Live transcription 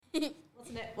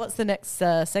What's the next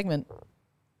segment?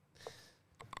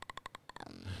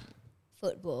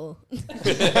 Football.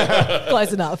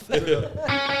 Close enough.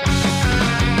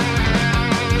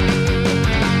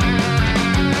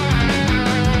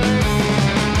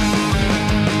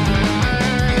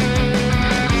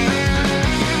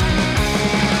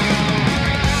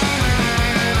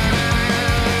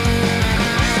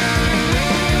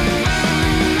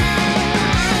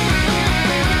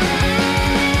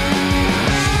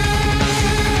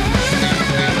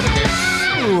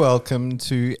 Welcome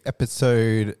to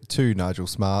episode 2, Nigel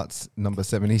Smarts, number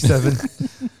 77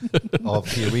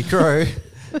 of Here We Grow.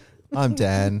 I'm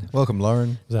Dan. Welcome,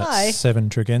 Lauren. Was that Hi. 7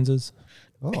 Trigenzas?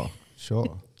 Oh,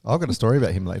 sure. I've got a story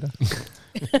about him later.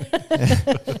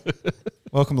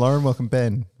 Welcome, Lauren. Welcome,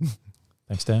 Ben.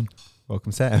 Thanks, Dan.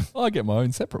 Welcome, Sam. I get my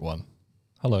own separate one.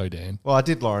 Hello, Dan. Well, I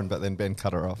did Lauren, but then Ben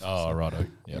cut her off. Oh, righto.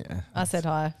 Yep. Yeah. I said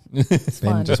hi. It's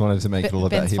Ben fine. just wanted to make it all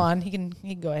about Ben's him. fine. He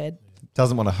can go ahead.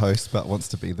 Doesn't want to host, but wants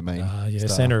to be the main Yeah, star.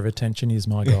 centre of attention is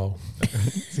my goal.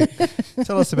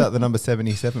 Tell us about the number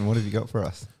 77. What have you got for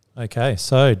us? Okay,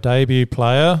 so debut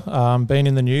player, been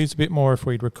in the news a bit more if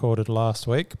we'd recorded last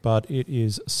week, but it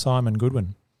is Simon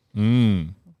Goodwin.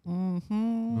 Yep.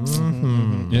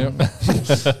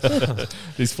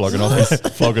 He's flogging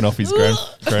off his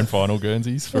grand final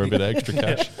Guernseys for a bit of extra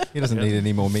cash. He doesn't need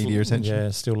any more media attention. Yeah,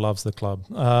 still loves the club.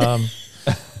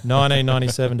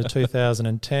 1997 to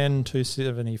 2010,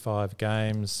 275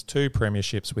 games, 2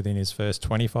 premierships within his first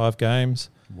 25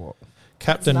 games. What?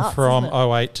 Captain That's nuts, from isn't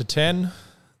it? 08 to 10,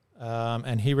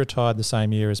 and he retired the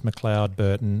same year as McLeod,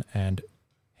 Burton and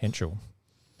Henschel.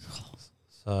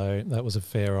 So that was a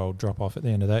fair old drop-off at the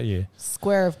end of that year.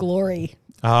 Square of glory.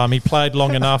 He played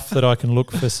long enough that I can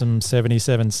look for some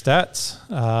 77 stats.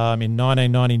 In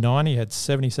 1999, he had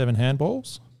 77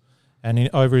 handballs.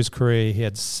 And over his career, he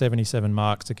had 77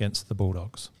 marks against the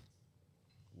Bulldogs.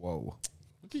 Whoa.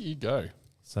 Look at you go.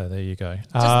 So there you go.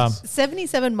 Just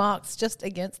 77 marks just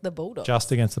against the Bulldogs.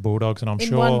 Just against the Bulldogs, and I'm in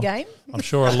sure one game? I'm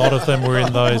sure a lot of them were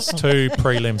in those 2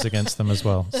 prelims against them as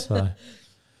well. So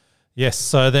yes,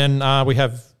 so then we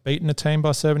have beaten a team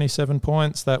by 77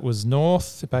 points. That was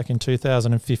North back in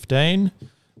 2015.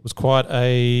 It was quite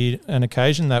an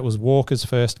occasion. That was Walker's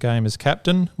first game as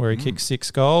captain, where he kicked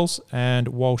 6 goals, and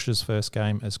Walsh's first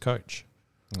game as coach.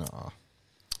 Oh.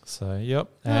 So, yep.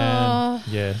 And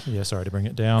yeah, sorry to bring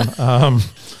it down. You're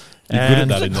good at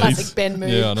that in Classic these. Ben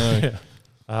move. Yeah, I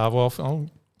know. Well,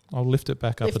 I'll lift it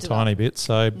back up Lift a it tiny up. bit.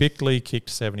 So, Bickley kicked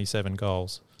 77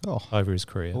 goals Oh, over his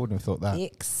career. I wouldn't have thought that.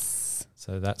 X.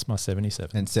 So, that's my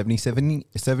 77. And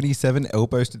 77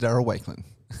 elbows to Darryl Wakelin.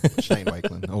 Shane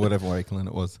Wakelin, or whatever Wakelin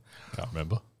it was. Can't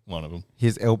remember. One of them.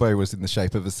 His elbow was in the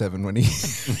shape of a 7 when he...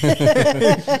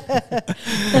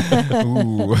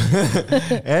 Ooh.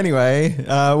 Anyway,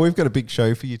 we've got a big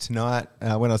show for you tonight.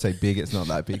 When I say big, it's not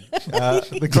that big.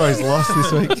 The Crows lost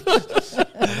this week.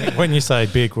 When you say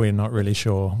big, we're not really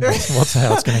sure what's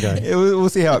how it's going to go. We'll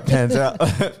see how it pans out.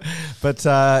 But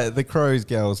the Crows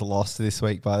girls lost this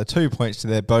week by 2 points to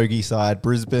their bogey side,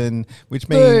 Brisbane, which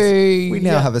means we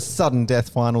now have a sudden death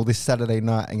final this Saturday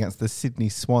night against the Sydney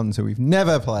Swans, who we've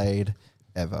never played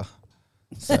ever.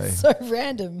 So That's so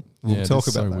random. we'll talk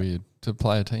about so that. weird to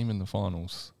play a team in the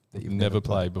finals that you've never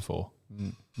played before.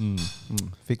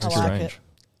 Fixture. I like Strange. it.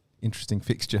 Interesting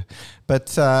fixture.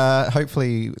 But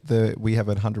hopefully we have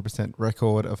a 100%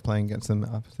 record of playing against them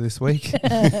after this week.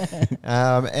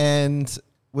 And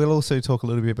we'll also talk a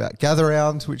little bit about Gather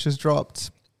Round, which has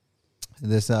dropped.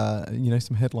 There's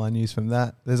some headline news from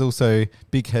that. There's also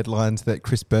big headlines that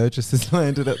Chris Burgess has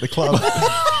landed at the club.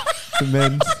 The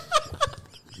men's.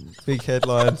 Big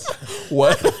headlines.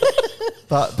 What?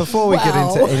 But before we get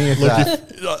into any of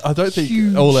that, I don't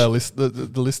think all our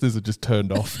the listeners are just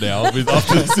turned off now after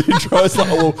this intro. It's like,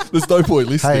 well, there's no point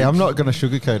listening. hey, I'm not going to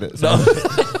sugarcoat it. So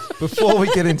before we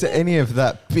get into any of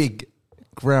that big,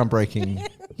 groundbreaking,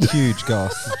 huge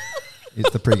goss, it's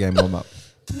the pre-game warm-up.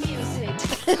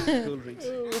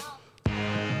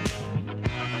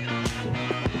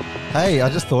 Hey, I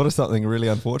just thought of something really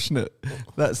unfortunate.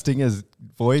 That Stinger's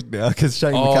void now because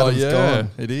Shane McAdam's gone.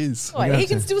 it is. Wait, he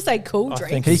can still say cool I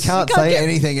drinks. think He can't say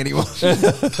anything anymore.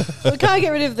 We can't get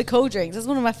rid of the cool drinks. That's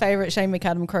one of my favourite Shane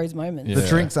McAdam Crows moments. Yeah. The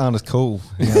drinks aren't as cool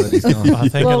now that he's gone. I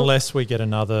think Well- unless we get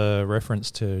another reference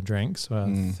to drinks, I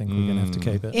think we're going to have to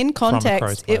keep it. In from a Crows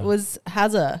context, player. it was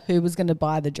Hazza who was going to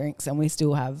buy the drinks, and we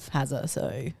still have Hazza,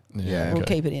 so Yeah, we'll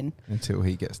okay. keep it in. Until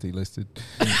he gets delisted.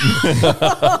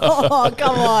 Oh,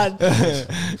 come on. No,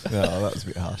 that was a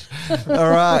bit harsh. All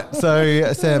right,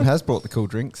 so Sam has brought the cool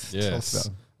drinks. Tell us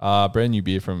about Yes. Brand new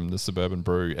beer from the Suburban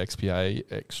Brew, XPA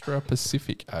Extra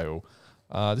Pacific Ale.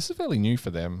 This is fairly new for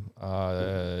them.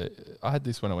 I had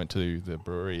this when I went to the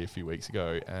brewery a few weeks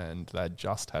ago, and they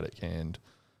just had it canned.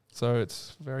 So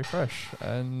it's very fresh,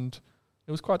 and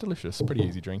it was quite delicious. Pretty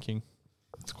easy drinking.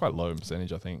 It's quite low in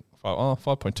percentage, I think.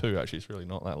 5.2 actually. It's really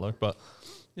not that low, but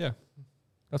yeah,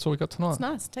 that's all we got tonight. It's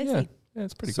nice, tasty. Yeah,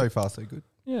 it's pretty So good. far, so good.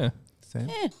 Yeah. Sam?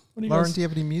 Yeah. What do you Lauren, guys? do you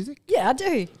have any music? Yeah, I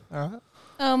do. All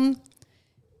right.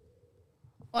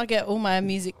 I get all my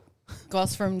music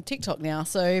goss from TikTok now,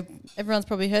 so everyone's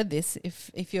probably heard this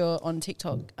if you're on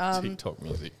TikTok. TikTok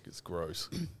music is gross.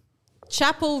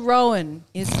 Chapel Rowan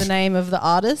is the name of the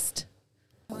artist,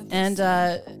 and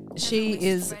she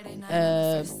is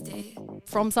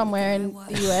from somewhere in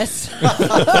the US.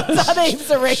 That needs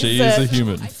a research. She is a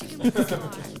human.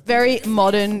 Very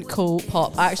modern, cool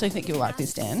pop. I actually think you'll like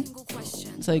this, Dan.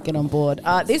 So get on board.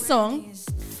 This song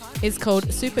is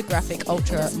called Super Graphic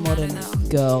Ultra Modern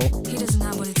Girl. He doesn't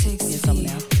have what it takes Here's to some be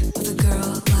now. with a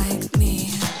girl like me.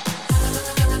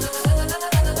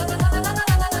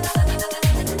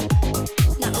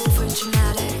 Not over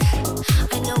dramatic.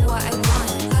 I know what I want.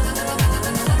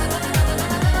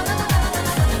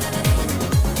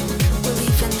 We're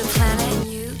leaving the planet and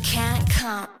you can't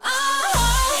come.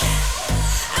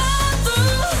 I'm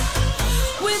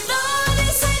through with all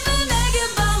this hype and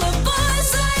nagging about my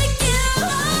boys like you.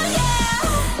 Oh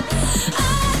yeah, I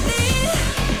need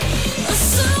a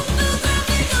super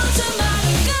graphic ultra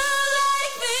modern girl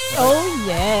like me. Oh,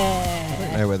 yeah. I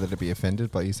don't know whether to be offended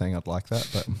by you saying I'd like that,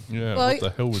 but Yeah, Well, what the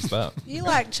hell was that? You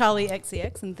like Charlie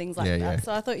XCX and things like Yeah, that, yeah.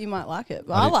 so I thought you might like it.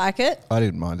 But I I did- like it. I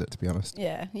didn't mind it, to be honest.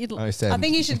 Yeah, you'd. Oh, Sam. I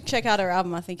think you should check out her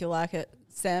album. I think you'll like it,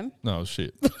 Sam. No,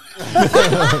 shit.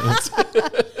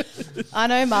 I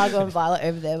know Margot and Violet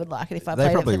over there would like it if I They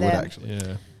played probably it for would, them. actually.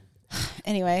 Yeah.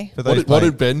 Anyway, For What those did, what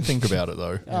playing- did Ben think about it,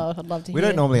 though? oh, I'd love to we hear.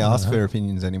 don't normally ask for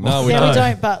opinions anymore. No, we Yeah, don't. we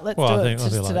don't. But let's Well, do I it think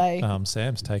just I feel today. like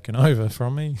Sam's taken over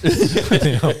from me. You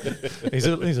know, he's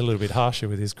a little bit harsher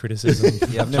with his criticism.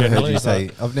 Yeah, I've never heard generally, you but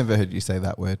say. I've never heard you say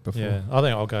that word before. Yeah, I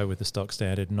think I'll go with the stock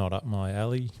standard, not up my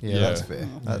alley. Yeah, Yeah. that's fair.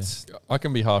 That's I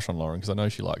can be harsh on Lauren because I know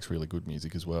she likes really good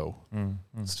music as well. Mm.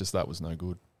 It's just that was no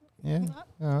good. yeah.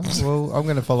 Well, I'm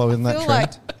going to follow in I that feel trend.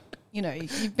 like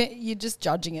you're just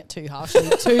judging it too harshly,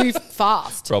 too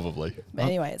fast. Probably. But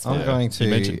anyway, it's I'm fine. going to You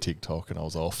mentioned TikTok and I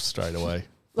was off straight away.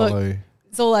 Look, follow.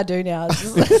 it's all I do now.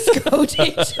 Is just scroll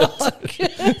TikTok.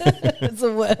 It's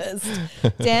the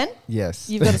worst. Dan, Yes,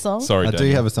 you've got a song. Sorry, I do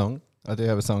Daniel. have a song.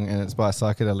 and it's by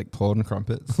Psychedelic Porn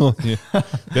Crumpets. Yeah.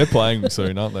 They're playing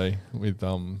soon, aren't they? With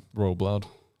Royal Blood.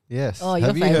 Yes. Oh, your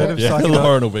have you heard favourite. of Yeah, Psychedelic?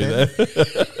 Lauren will be there.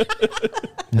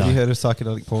 Have you heard of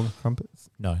Psychedelic Porn Crumpets?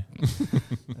 No.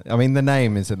 I mean, the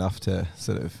name is enough to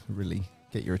sort of really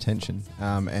get your attention.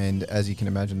 And as you can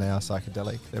imagine, they are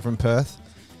psychedelic. They're from Perth.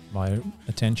 My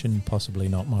attention, possibly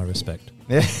not my respect.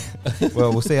 Yeah.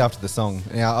 Well, we'll see after the song.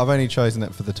 Now, I've only chosen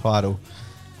it for the title,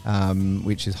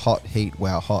 which is Hot Heat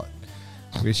Wow Hot,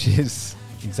 which is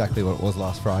exactly what it was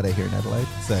last Friday here in Adelaide.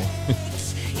 So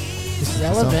this is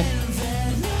the song. Relevant.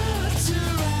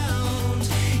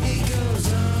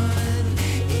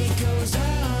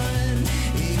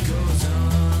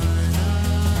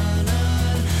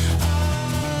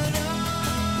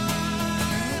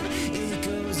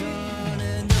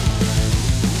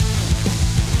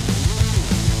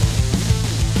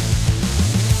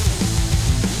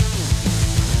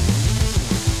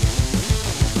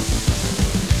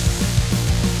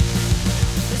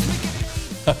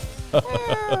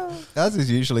 As is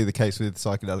usually the case with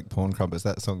Psychedelic Porn Crumpets,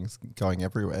 that song's going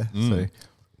everywhere. Mm.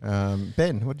 So,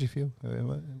 Ben, what do you feel?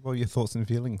 What are your thoughts and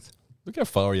feelings? Look how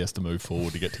far he has to move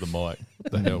forward to get to the mic.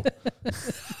 What the hell?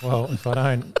 Well, if I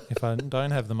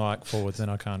don't have the mic forwards, then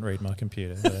I can't read my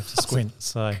computer. I have to squint.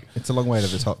 So, It's a long way to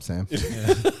the top, Sam.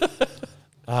 yeah,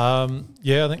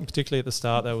 I think particularly at the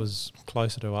start that was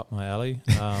closer to up my alley.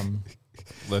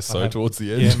 Less I so have- towards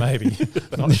the end. Yeah, maybe.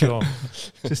 Not sure.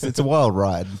 Just it's a wild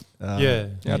ride. Yeah,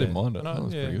 Yeah, I didn't mind it. And That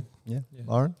was pretty good. Yeah. Yeah.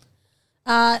 Lauren?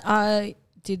 I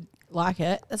did like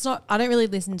it. It's not. I don't really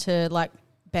listen to like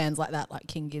bands like that, like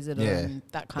King Gizzard Yeah. and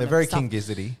that kind They're of very stuff. King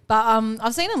Gizzardy. But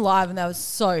I've seen them live and they were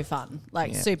so fun,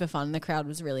 like Yeah. super fun. The crowd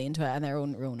was really into it, and they're all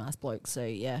real nice blokes. So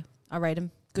yeah, I rate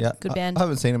them. Good, Yeah, good I band.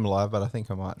 haven't seen them live, but I think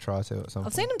I might try to at some I've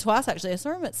point. seen them twice actually. I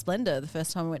saw them at Splendor the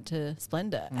first time I went to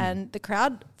Splendor, and the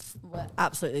crowd were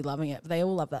absolutely loving it. They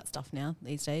all love that stuff now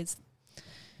these days.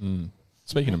 Mm.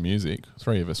 Speaking of music,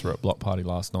 3 of us were at Block Party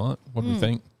last night. What do we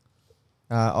think?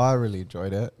 I really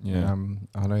enjoyed it. Yeah.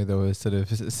 I know there was sort of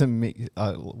some.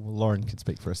 Lauren could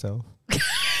speak for herself.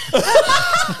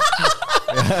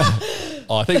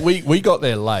 I think we got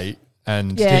there late.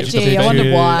 And Yeah, to gee, be I wonder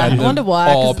fair- why. and I then- wonder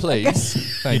why, Oh, 'cause-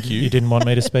 please. Thank you. You didn't want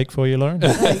me to speak for you, Lauren? You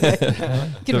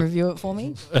can review it for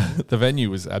me. The venue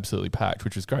was absolutely packed,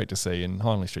 which was great to see. And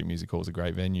Hindley Street Music Hall is a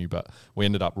great venue, but we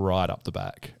ended up right up the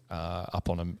back, up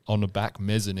on a back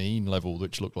mezzanine level,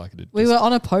 which looked like it. We were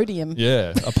on a podium.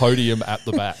 Yeah, a podium at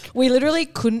the back. We literally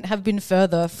couldn't have been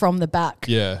further from the back.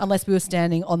 Yeah. Unless we were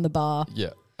standing on the bar. Yeah.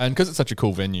 And because it's such a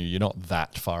cool venue, you're not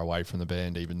that far away from the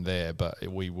band even there, but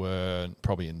we were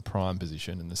probably in prime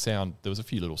position. And the sound, there was a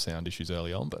few little sound issues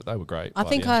early on, but they were great. I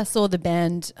think I saw the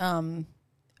band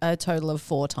a total of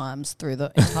 4 times through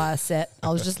the entire set. I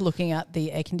was just looking at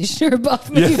the air conditioner above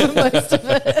me for most of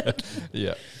it.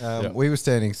 Yeah. We were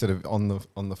standing sort of on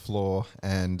the floor,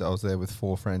 and I was there with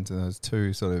 4 friends, and there was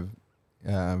 2 sort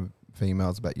of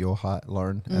females about your height,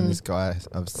 Lauren, and this guy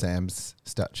of Sam's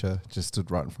stature just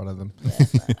stood right in front of them. Yeah,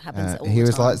 that happens all He the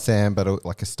was time. like Sam, but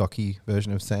like a stocky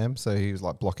version of Sam, so he was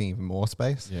like blocking even more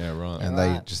space. Yeah, right. And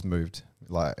they just moved.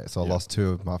 So I lost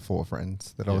 2 of my 4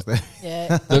 friends that I was there.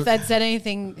 Yeah, if they'd said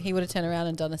anything, he would have turned around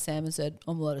and done a Sam and said,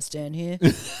 "I'm allowed to stand here.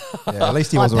 Yeah, at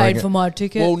least he I wasn't wearing paid it. for my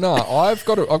ticket." Well, no, I've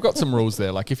got some rules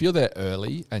there. Like if you're there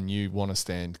early and you want to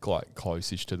stand like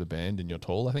close-ish to the band and you're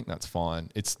tall, I think that's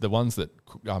fine. It's the ones that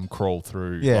crawl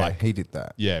through. Yeah, like, he did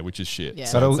that. yeah, which is shit. Yeah.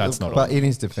 So that's not. But in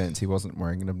his defense, he wasn't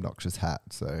wearing an obnoxious hat,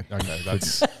 so Okay,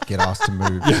 that's get asked to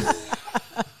move.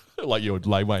 like your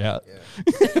layaway hat.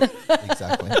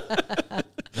 Exactly.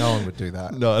 No one would do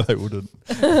that. No, they wouldn't.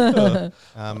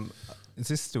 Is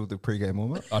this still the pre-game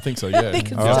warm-up? I think so. Yeah. think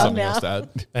it's You have done something now. else to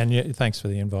add? And yeah, thanks for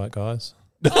the invite, guys.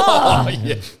 Oh,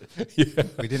 yeah.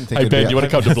 We didn't think. Hey it'd Ben, be you want to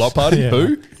come to block party? Yeah.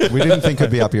 Who? We didn't think it'd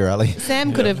be up your alley.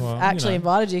 Sam could have well, you actually know.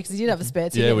 invited you because he did have a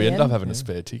spare ticket. Yeah, in we the ended up end. having a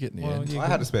spare ticket in the end. I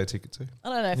had a spare ticket too. I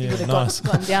don't know if Yeah, you would have nice.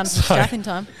 gotten down from So- Strath in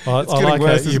time. I getting like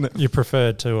worse, how isn't it? you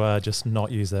preferred to just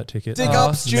not use that ticket. Dig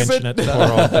up, stupid. Mention it to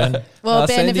poor old Ben. Well,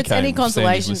 Ben, Sandy if it's any came.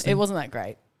 consolation, Sandy's listening. it wasn't that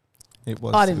great. It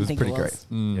was. I didn't it was think pretty it great. was.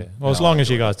 Mm. Yeah. Well, as long as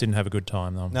you guys didn't have a good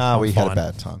time, though. No, we had fine. a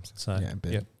bad time. So,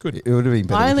 Ben. yeah, good. It would have been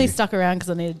better. I with only you. stuck around because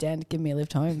I needed Dan to give me a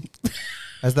lift home.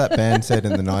 As that band said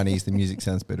in the 90s, the music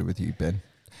sounds better with you, Ben.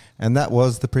 And that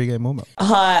was the pre-game warm-up.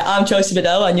 Hi, I'm Chelsea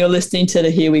Bedell, and you're listening to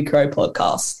the Here We Grow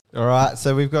podcast. All right,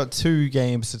 so we've got 2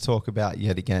 games to talk about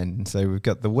yet again. So we've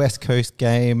got the West Coast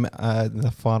game,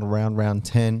 the final round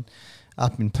 10,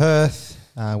 up in Perth,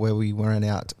 where we were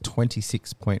out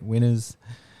 26-point winners.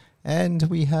 And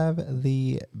we have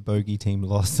the bogey team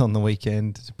loss on the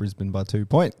weekend to Brisbane by 2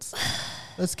 points.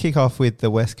 Let's kick off with the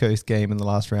West Coast game in the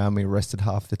last round. We rested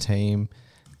half the team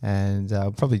and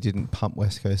probably didn't pump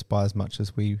West Coast by as much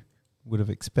as we would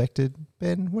have expected.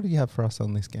 Ben, what do you have for us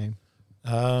on this game?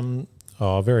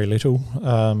 Very little.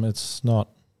 It's not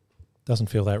doesn't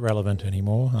feel that relevant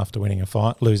anymore after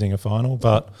losing a final.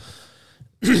 But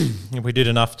we did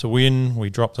enough to win. We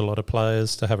dropped a lot of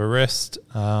players to have a rest.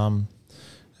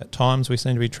 At times we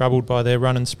seemed to be troubled by their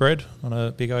run and spread on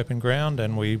a big open ground,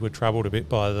 and we were troubled a bit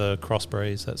by the cross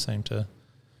breeze that seemed to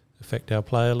affect our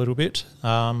play a little bit.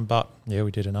 But yeah, we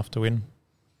did enough to win.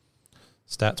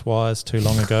 Stats wise, too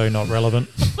long ago, not relevant.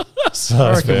 So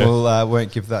I reckon we'll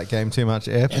won't give that game too much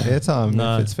airtime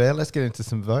No. if it's fair. Let's get into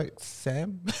some votes.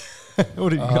 Sam,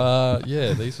 what have you got?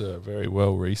 Yeah, these are very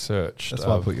well researched. That's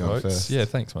why I put you on votes. first. Yeah,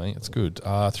 thanks, mate. It's good.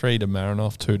 3 to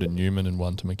Marinoff, 2 to Newman, and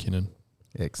 1 to McKinnon.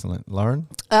 Excellent. Lauren?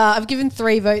 I've given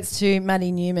 3 votes to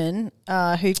Maddie Newman,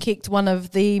 who kicked one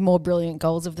of the more brilliant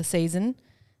goals of the season.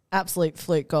 Absolute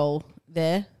fluke goal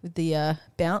there with the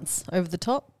bounce over the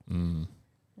top.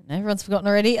 Everyone's forgotten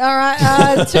already. All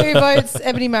right, 2 votes,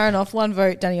 Ebony Marinoff, 1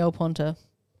 vote, Danielle Ponter.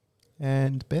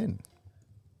 And Ben?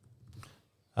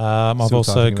 I've Still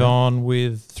also typing away. gone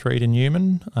with 3 to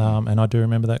Newman, and I do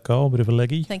remember that goal, bit of a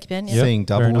leggy. Thank you, Ben. Yep, Seeing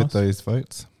double very with nice. those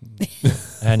votes.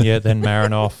 And yeah, then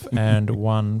Marinoff and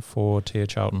 1 for Tia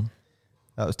Charlton.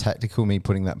 That was tactical, me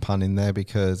putting that pun in there,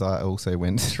 because I also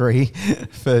went 3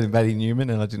 for Maddie Newman,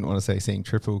 and I didn't want to say seeing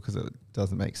triple because it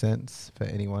doesn't make sense for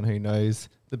anyone who knows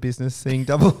the business seeing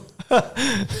double.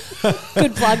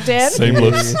 Good plug, Dan.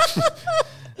 Seamless.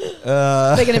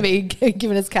 They're going to be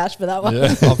giving us cash for that one.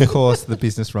 Yeah. Of course, the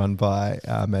business run by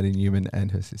Maddie Newman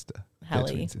and her sister. Her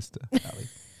Hallie. twin sister, Hallie.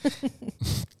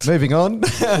 Moving on,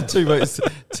 2 votes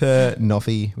to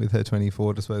Noffy with her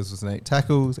 24 disposals and 8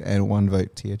 tackles, and 1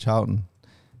 vote to Tia Charlton.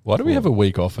 Why do we have a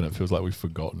week off and it feels like we've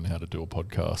forgotten how to do a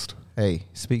podcast? Hey,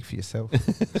 speak for yourself.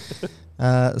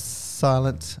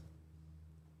 Silent.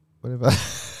 Whatever.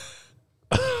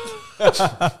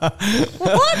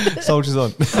 What? Soldiers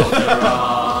on. The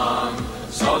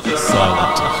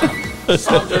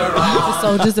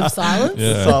Soldiers of Silence.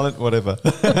 Yeah. Silent, whatever.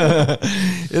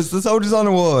 It's the Soldiers on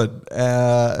Award.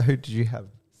 Who did you have,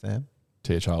 Sam?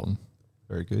 Tia Charlton.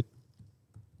 Very good.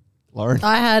 Lauren?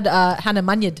 I had Hannah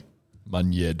Munyard.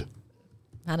 Munyed.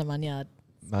 Hannah Munyard.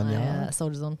 Munyard.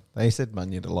 Soldiers on. They said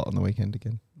Munyard a lot on the weekend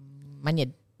again.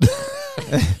 Munyard.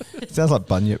 Sounds like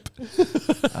Bunyip.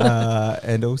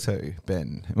 And also,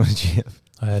 Ben, what did you have?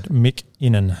 I had Mick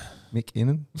Innan. Mick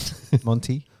Innan,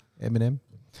 Monty, Eminem.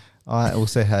 I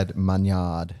also had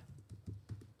Munyard.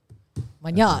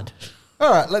 Munyard. All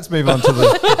right, let's move on to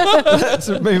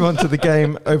the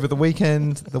game over the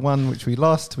weekend. The one which we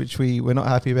lost, which we were not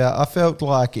happy about. I felt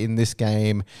like in this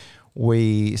game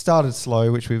we started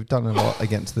slow, which we've done a lot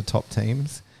against the top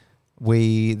teams.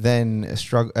 We then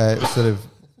struggled.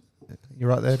 You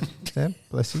right there, Sam?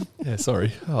 Bless you. Yeah,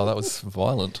 sorry. Oh, that was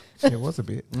violent. Yeah, it was a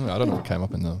bit. I don't know if it came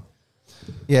up in the...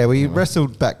 Yeah, we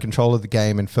wrestled back control of the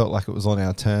game and felt like it was on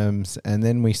our terms, and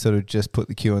then we sort of just put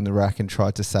the cue in the rack and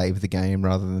tried to save the game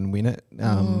rather than win it.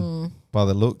 By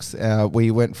the looks, we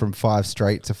went from 5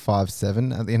 straight to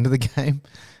 5-7 at the end of the game,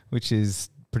 which is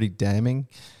pretty damning.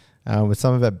 With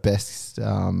some of our best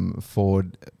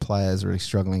forward players really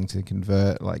struggling to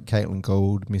convert, like Caitlin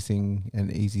Gould missing an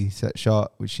easy set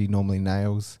shot, which she normally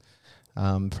nails.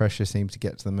 Pressure seemed to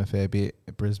get to them a fair bit.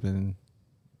 Brisbane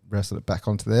wrestled it back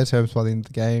onto their terms by the end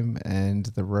of the game, and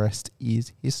the rest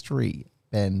is history.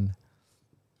 Ben.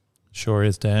 Sure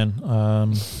is, Dan.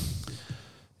 I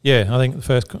think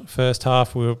the first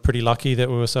half we were pretty lucky that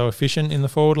we were so efficient in the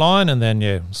forward line, and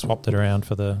then swapped it around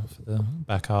for the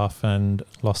back half and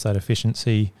lost that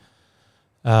efficiency.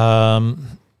 I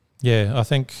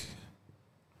think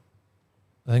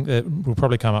that will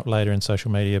probably come up later in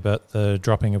social media, but the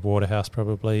dropping of Waterhouse,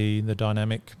 probably the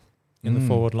dynamic in the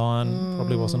forward line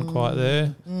probably wasn't quite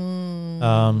there.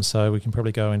 So we can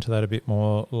probably go into that a bit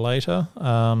more later.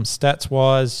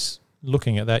 Stats-wise,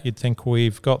 looking at that, you'd think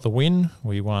we've got the win.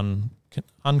 We won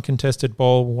uncontested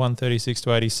ball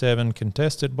 136-87,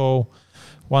 contested ball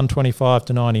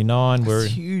 125-99. That's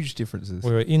huge differences.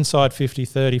 We were inside 50,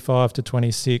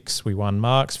 35-26. We won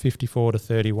marks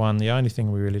 54-31. The only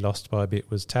thing we really lost by a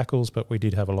bit was tackles, but we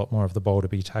did have a lot more of the ball to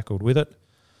be tackled with it.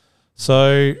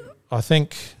 So I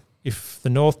think if the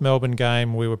North Melbourne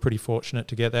game, we were pretty fortunate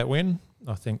to get that win.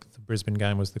 I think the Brisbane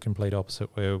game was the complete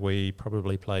opposite, where we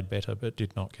probably played better but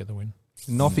did not get the win.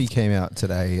 Noffy came out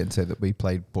today and said that we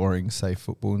played boring, safe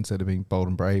football instead of being bold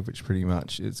and brave, which pretty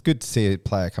much, it's good to see a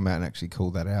player come out and actually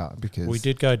call that out, because we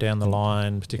did go down the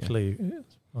line, particularly,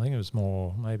 I think it was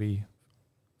more maybe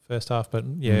first half, but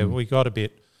we got a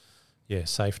bit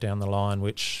safe down the line,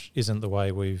 which isn't the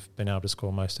way we've been able to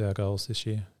score most of our goals this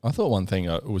year. I thought one thing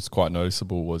that was quite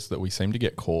noticeable was that we seemed to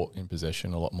get caught in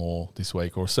possession a lot more this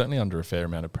week, or certainly under a fair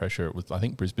amount of pressure. I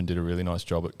think Brisbane did a really nice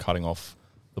job at cutting off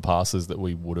the passes that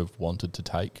we would have wanted to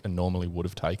take and normally would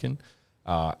have taken,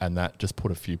 and that just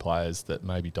put a few players that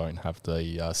maybe don't have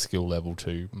the skill level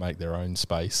to make their own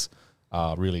space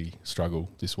really struggle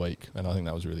this week, and I think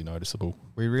that was really noticeable.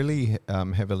 We really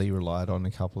heavily relied on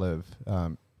a couple of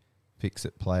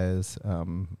fix-it players.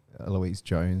 Eloise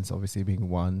Jones obviously being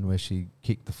one, where she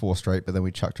kicked the 4 straight, but then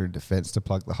we chucked her in defence to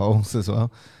plug the holes as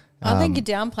well. I think you're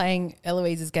downplaying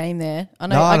Eloise's game there. I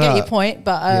know I get your point,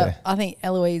 but I think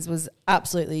Eloise was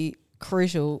absolutely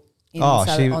crucial in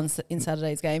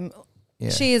Saturday's game. Yeah.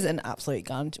 She is an absolute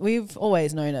gun. We've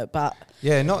always known it, but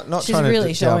not she's trying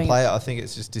really to downplay it. I think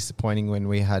it's just disappointing when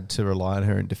we had to rely on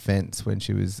her in defence when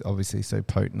she was obviously so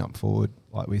potent up forward.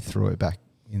 Like, we threw her back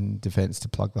in defence to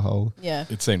plug the hole. Yeah.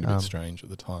 It seemed a bit strange at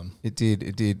the time. It did.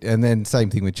 And then same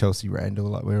thing with Chelsea Randall.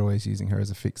 Like, we're always using her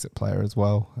as a fix-it player as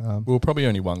well. We were probably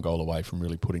only 1 goal away from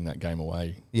really putting that game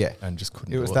away. Yeah. And just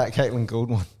couldn't It was that Caitlin Gould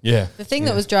one. Yeah. The thing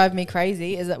that was driving me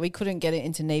crazy is that we couldn't get it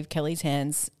into Neve Kelly's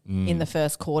hands in the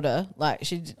first quarter. Like,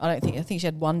 I think she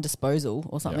had 1 disposal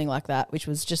or something like that, which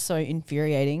was just so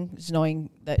infuriating, just knowing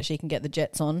that she can get the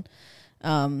jets on.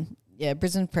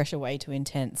 Brisbane pressure way too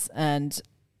intense. And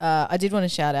I did want to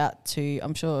shout out to,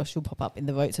 I'm sure she'll pop up in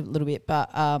the votes a little bit, but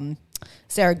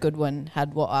Sarah Goodwin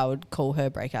had what I would call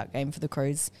her breakout game for the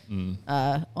Crows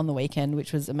on the weekend,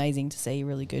 which was amazing to see,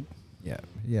 really good.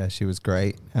 Yeah, she was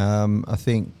great. I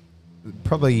think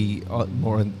probably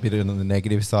more a bit on the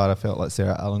negative side, I felt like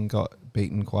Sarah Allen got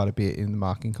beaten quite a bit in the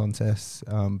marking contests,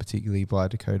 particularly by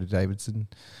Dakota Davidson.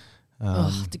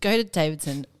 Dakota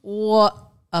Davidson, what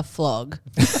a flog.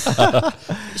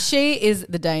 She is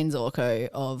the Dane Zorko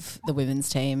of the women's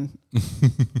team. I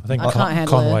think I can't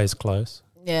handle Conway's close.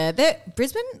 Yeah,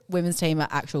 Brisbane women's team are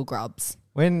actual grubs.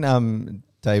 When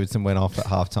Davidson went off at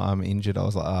halftime injured, I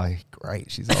was like, oh,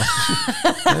 great, she's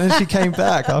off. And then she came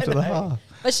back after the half.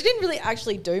 But she didn't really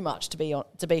actually do much, to be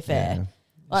fair. Yeah.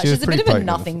 Like, She was she's a bit pretty of a potent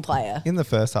nothing player. In the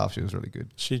first half, she was really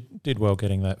good. She did well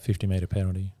getting that 50-metre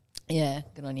penalty. Yeah,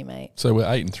 good on you, mate. So we're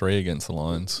 8-3 against the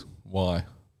Lions. Why?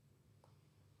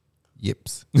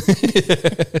 Yips.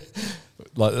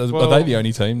 Like, are Well, they the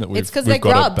only team that It's 'cause we've they're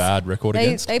got grubs. a bad record They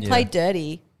against? they play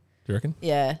dirty. Do you reckon?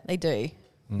 Yeah, they do.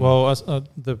 Well,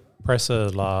 the presser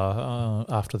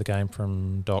after the game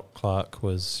from Doc Clark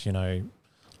was,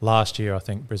 last year I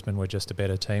think Brisbane were just a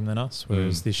better team than us,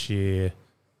 whereas this year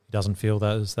he doesn't feel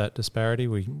that as that disparity.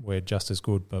 We're just as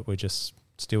good, but we just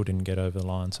still didn't get over the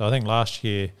line. So I think last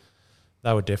year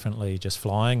they were definitely just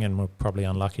flying and were probably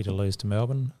unlucky to lose to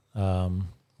Melbourne,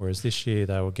 whereas this year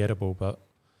they were gettable. But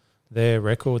their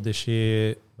record this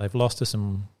year, they've lost to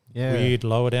some weird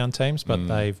lower down teams, but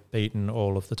they've beaten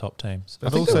all of the top teams. I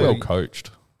think they're well coached.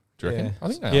 Do you reckon? Yeah. I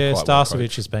think they are quite Starcevic well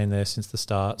coached. has been there since the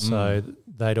start, so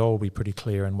they'd all be pretty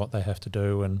clear in what they have to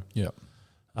do.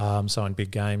 And so in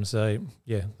big games,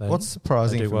 What's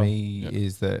surprising do for well. me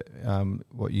is that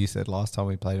what you said last time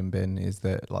we played them, Ben, is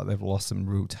that like they've lost some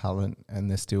real talent and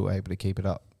they're still able to keep it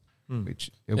up. Which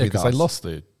because they lost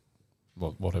the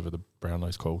whatever the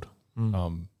Brownlow's called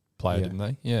player, Yeah. didn't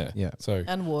they? Yeah. Yeah. So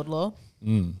And Wardlaw.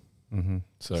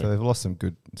 So they've lost some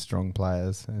good, strong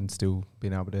players and still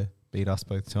been able to beat us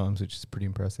both times, which is pretty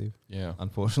impressive. yeah.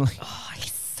 Unfortunately. Oh, I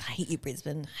hate you,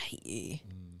 Brisbane. Hate you.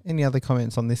 Any other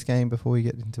comments on this game before we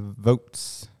get into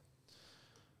votes?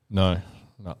 No.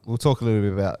 We'll talk a little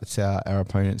bit about our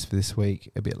opponents for this week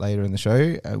a bit later in the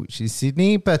show, which is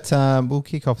Sydney. But we'll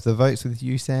kick off the votes with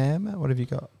you, Sam. What have you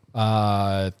got?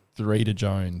 3 to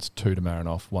Jones, 2 to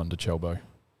Marinoff, 1 to Chelbo.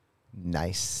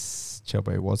 Nice.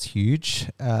 Chelbo was huge.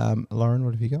 Lauren,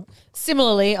 what have you got?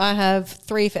 Similarly, I have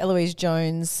 3 for Eloise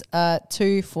Jones,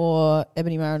 2 for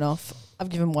Ebony Marinoff. I've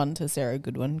given 1 to Sarah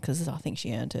Goodwin because I think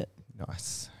she earned it.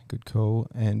 Nice. Good call.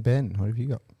 And Ben, what have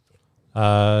you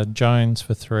got? Jones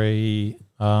for 3.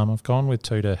 I've gone with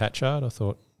 2 to Hatchard. I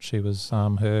thought she was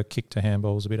her kick to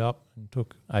handball was a bit up and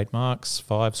took 8 marks,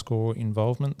 5 score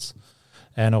involvements,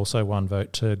 and also 1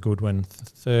 vote to Goodwin,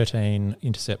 13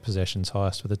 intercept possessions,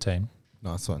 highest for the team.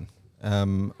 Nice one.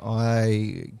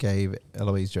 I gave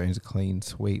Eloise Jones a clean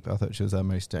sweep. I thought she was our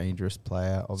most dangerous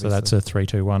player, obviously. So that's a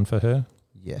 3-2-1 for her.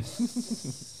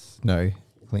 Yes. No.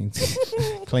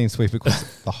 Clean sweep across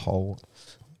the whole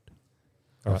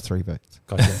All of right. 3 votes.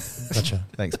 Gotcha.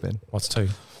 Thanks, Ben. What's 2?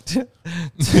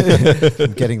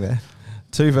 I'm getting there.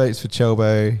 2 votes for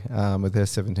Chelbo with her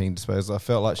 17 disposals. I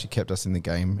felt like she kept us in the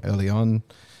game early on.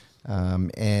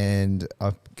 And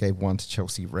I gave 1 to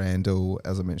Chelsea Randall,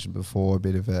 as I mentioned before, a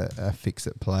bit of a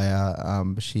fix-it player.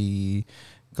 She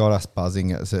got us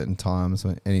buzzing at certain times,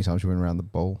 anytime she went around the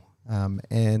ball.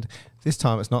 And this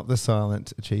time it's not the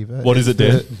silent achiever. What is it's it,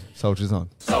 Dan? the Soldiers on.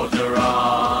 Soldier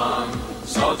on,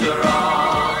 soldier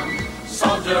on,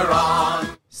 soldier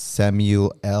on.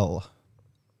 Samuel L.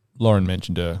 Lauren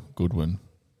mentioned her, Goodwin.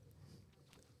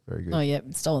 Very good. Oh, yeah,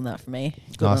 stolen that from me.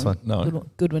 Nice one. No.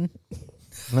 Goodwin.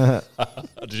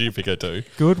 Did you pick her too?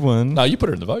 Good one. No, you put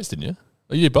her in the votes, didn't you?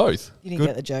 Oh, you did both. You didn't Good.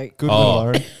 get the joke. Good Oh. one,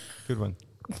 Lauren. Good one.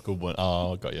 Good one.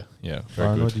 Oh, got you. Yeah, very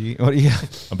Lauren, good. what do you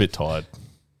got? I'm a bit tired.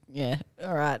 Yeah.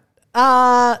 All right.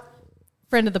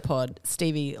 Friend of the pod,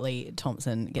 Stevie Lee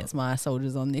Thompson gets my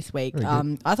soldiers on this week. Very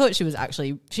good. I thought she was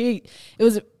actually it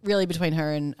was really between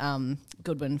her and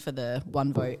Goodwin for the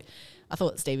 1 vote. I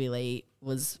thought Stevie Lee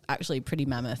was actually pretty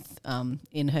mammoth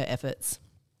in her efforts.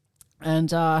 And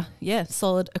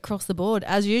solid across the board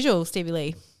as usual, Stevie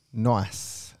Lee.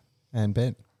 Nice. And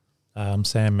Ben.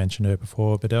 Sam mentioned her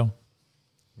before, Bedell.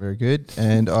 Very good.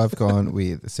 And I've gone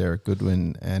with Sarah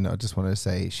Goodwin, and I just want to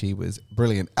say she was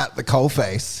brilliant at the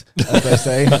coalface, as they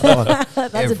say.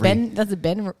 That's a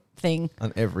Ben thing.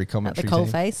 On every At commentary the team.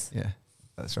 coalface. Yeah,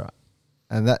 that's right.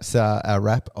 And that's our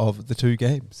wrap of the 2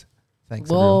 games. Thanks,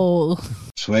 everyone. Whoa.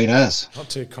 Sweet as. Not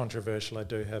too controversial. I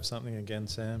do have something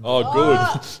against Sam. Oh, good.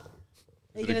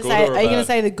 Are you Is it going to good say? or Are you going to bad?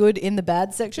 say the good in the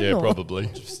bad section? Yeah, or? probably.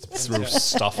 Just real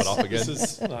stuff it up again. This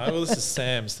is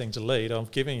Sam's thing to lead. I'm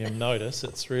giving him notice.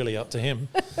 It's really up to him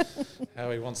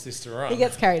how he wants this to run. He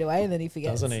gets carried away and then he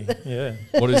forgets. doesn't he? Yeah.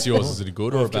 What is yours? Is it a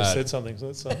good or a I've just bad? said something. So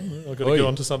that's, I've got to Oi. get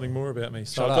on to something more about me.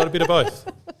 So Shut I've got up. a bit of both.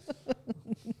 Are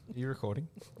you recording?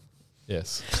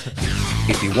 Yes.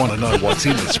 If you want to know what's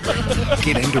in the screen,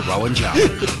 get into Rowan Jump.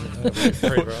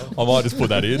 I might just put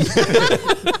that in.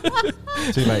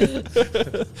 Too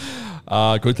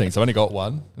late. Good things. I've only got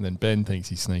 1, and then Ben thinks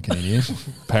he's sneaking in here,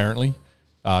 apparently.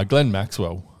 Glenn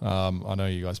Maxwell. I know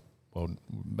you guys, well,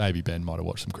 maybe Ben might have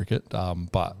watched some cricket,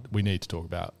 but we need to talk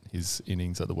about his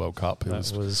innings at the World Cup. It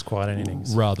That was quite an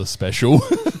innings. rather special.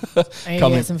 I need to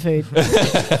Coming- get some food.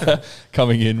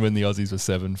 Coming in when the Aussies were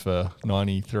 7 for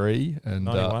 93. And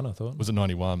 91, I thought. was it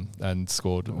 91? And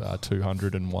scored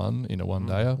 201 in a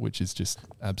one-dayer, which is just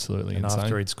absolutely And insane.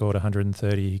 after he'd scored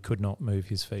 130, he could not move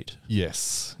his feet.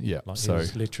 Yes. Yeah. Like so he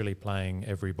was literally playing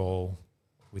every ball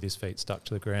with his feet stuck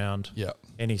to the ground. Yeah.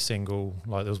 Any single,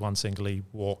 like there was one single he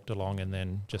walked along and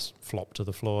then just flopped to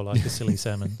the floor like a silly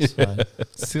salmon. So,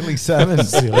 Silly salmon.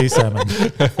 silly salmon.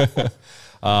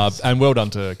 And well done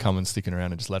to Cummins sticking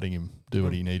around and just letting him do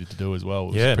what he needed to do as well. It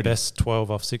was Yeah, pretty- best 12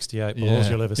 off 68 balls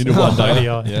you'll ever see. in a one day.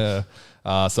 ODI.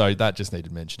 Yeah. So that just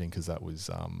needed mentioning because that was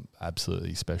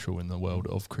absolutely special in the world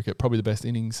of cricket. Probably the best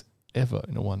innings ever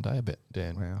in a one day, I bet.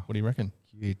 Dan, Wow. what do you reckon?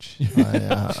 Huge.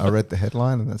 I read the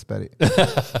headline and that's about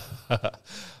it.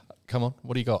 Come on,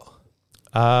 what do you got?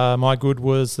 My good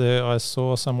was there. I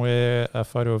saw somewhere a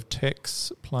photo of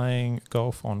Tex playing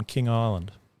golf on King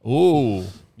Island. Oh,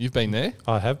 you've been there?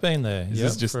 I have been there. Is yep,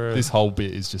 this just this whole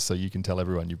bit is just so you can tell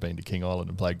everyone you've been to King Island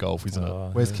and played golf, isn't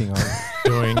it? Where's King Island?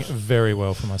 Doing very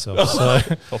well for myself. So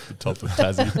Off the top of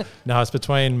Tassie. no, it's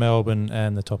between Melbourne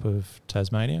and the top of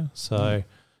Tasmania. So I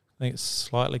think it's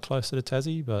slightly closer to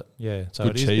Tassie, but yeah. So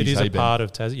Good it cheese, is hey, a Ben? part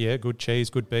of Tassie. Yeah, good cheese,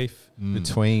 good beef.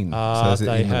 Between. So is it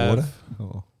they in the have- water?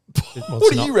 Or?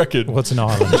 What do you reckon? What's an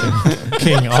island?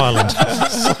 King Island.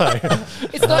 So,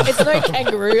 It's no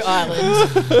kangaroo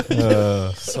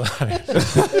island. so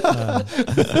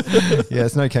Yeah,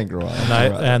 it's no kangaroo island.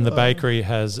 no, Right. and the bakery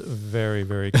has very,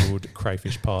 very good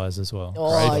crayfish pies as well.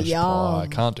 Oh, Crayfish yum. pie. I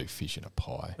can't do fish in a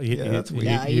pie. that's weird.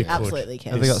 Yeah, you could. absolutely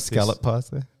can. Have they got This- scallop pies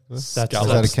there? That's, Is that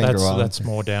a kangaroo island? that's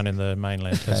more down in the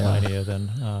mainland Tasmania than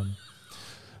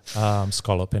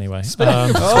scallop anyway. I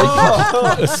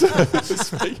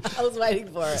was waiting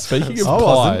for it. Speaking of I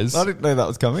pies, wasn't. I didn't know that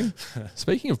was coming.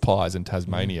 speaking of pies in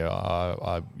Tasmania,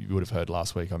 you would have heard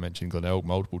last week I mentioned Glenelg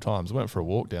multiple times. I went for a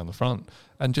walk down the front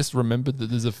and just remembered that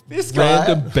there's a This guy.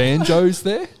 random banjos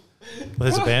there. Well,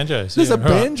 there's a banjos. There's yeah, a right.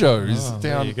 banjos Oh,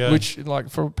 there down, you go. which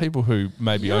like for people who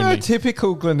maybe You're only. a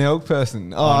typical Glenelg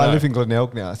person. Oh, I I know. live in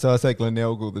Glenelg now, so I say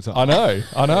Glenelg all the time. I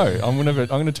know. I'm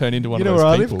gonna turn into one You know of where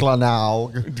I those live? people.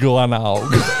 Glenelg.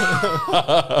 Glenelg.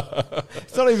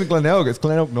 It's not even Glenelg. It's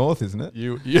Glenelg North, isn't it?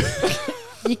 you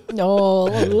No.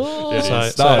 it is. So- No,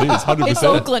 so- it is 100%. It's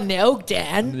all Glenelg,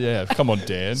 Dan. Yeah, come on,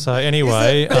 Dan. So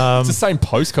anyway, It's the same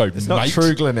postcode. It's not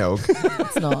true Glenelg.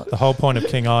 It's not. the whole point of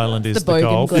King Island is The the Bogan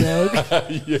golf. Glenelg.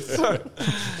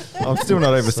 I'm still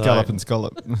not over So- scallop and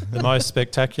scallop. The most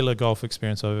spectacular golf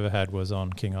experience I've ever had was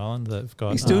on King Island. They've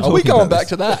got He's still Are we talking going about back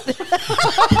to that?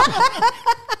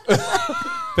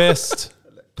 best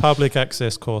public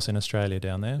access course in Australia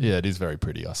down there. Yeah, it is very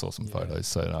pretty. I saw some photos,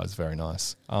 so no, it's very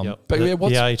nice. Yep. But the, yeah,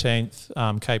 what's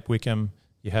 18th, Cape Wickham,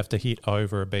 you have to hit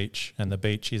over a beach, and the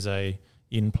beach is a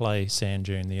in-play sand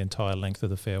dune the entire length of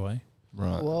the fairway.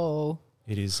 right? Whoa.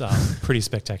 It is pretty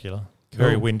spectacular.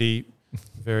 Very windy.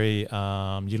 Very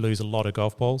you lose a lot of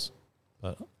golf balls,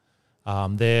 but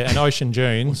there and Ocean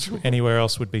Dunes anywhere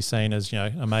else would be seen as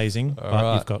amazing, but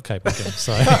right. you've got Cape Wickham.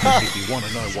 So If you want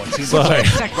to know what's in So- it,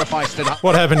 sacrificed it up.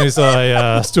 what happened is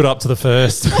I stood up to the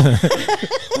first.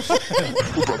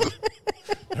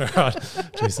 Right.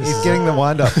 Jesus. He's getting the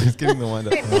wind up. He's getting the wind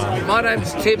up. My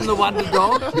name's Tim the Wonder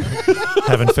Dog.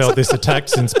 Haven't felt this attack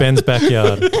since Ben's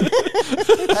backyard.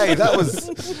 Hey, that was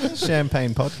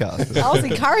Champagne Podcast. I was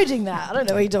encouraging that. I don't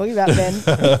know what you're talking about, Ben.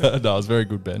 No, it was very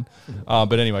good, Ben.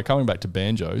 But anyway, coming back to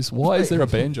banjos, why is there a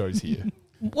banjos here?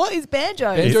 What is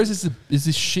banjo? Banjos is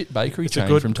this shit bakery It's chain a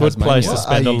good, from good Tasmania. place to What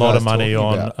spend are a you lot of guys money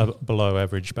talking on about? below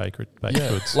average baked Yeah.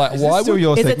 goods. Like, Is why this still would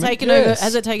your Is it segment? taken Yes. over?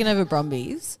 Has it taken over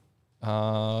Brumbies?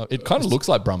 it kind of looks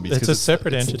like Brumbies? It's 'cause a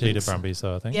separate entity to Brumbies,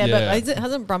 though, I think. Yeah, Yeah. but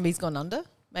hasn't Brumbies gone under?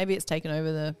 Maybe it's taken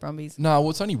over the Brumbies. No, well,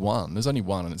 it's only one. There's only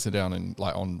one, and it's down in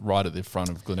on right at the front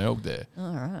of Glenelg there.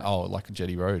 All right. Oh, like a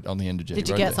Jetty Road on the end of Jetty Road.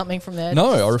 Did you get there. something from there?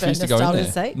 No, I for refuse to go in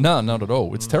nostalgia's there. sake? No, not at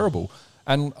all. It's terrible.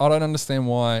 And I don't understand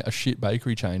why a shit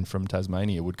bakery chain from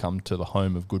Tasmania would come to the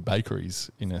home of good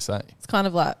bakeries in SA. It's kind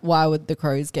of like, why would the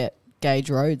Crows get Gauge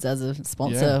Roads as a Yeah,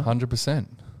 sponsor? 100%.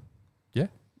 Yeah,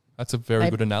 that's a very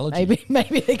good analogy.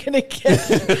 Maybe they're going to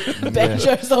get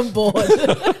banjos on board.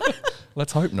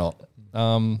 Let's hope not.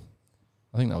 I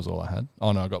think that was all I had.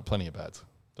 Oh, no, I got plenty of bads.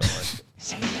 Don't worry.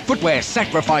 Footwear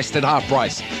sacrificed at half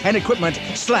price and equipment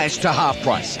slashed to half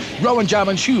price. Rowan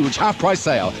Jarman's huge half price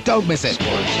sale. Don't miss it.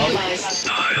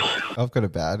 I've got a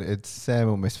bad. It's Sam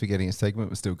almost forgetting his segment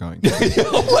was still going.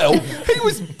 Well, he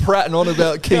was prattling on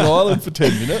about King Island for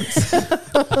 10 minutes.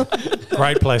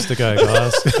 Great place to go,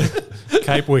 guys.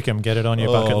 Cape Wickham, get it on your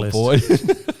bucket list. Boy.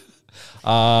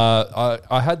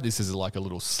 I had this as like a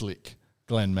little slick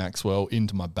Glenn Maxwell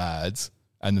into my bads,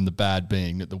 and then the bad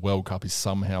being that the World Cup is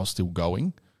somehow still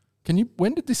going.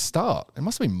 When did this start? It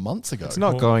must have been months ago. It's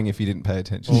not going if you didn't pay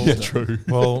attention. Yeah, true.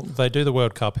 Well, they do the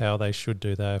World Cup how they should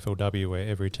do the AFLW, where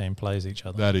every team plays each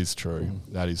other. That is true.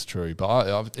 That is true.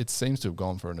 But it seems to have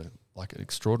gone for like an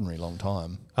extraordinary long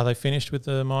time. Are they finished with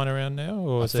the minor round now,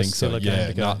 or is I there think still so. a game Yeah,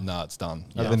 to go? no, it's done.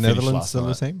 Are Yeah, the finished Netherlands last still a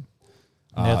night.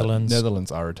 team?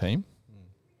 Netherlands are a team.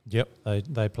 Yep,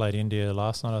 they played India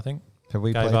last night, I think. Have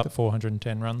we Gave played up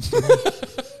 410 runs.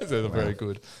 They're very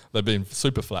good. They've been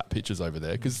super flat pitches over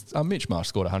there because Mitch Marsh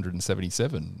scored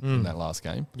 177 in that last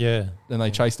game. Yeah. And they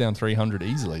chased down 300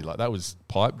 easily. Like, that was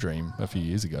pipe dream a few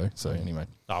years ago. So anyway,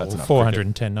 that's enough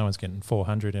 410. No one's getting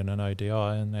 400 in an ODI,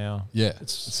 and now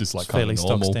it's just like fairly kind of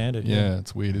normal. stock standard. Yeah,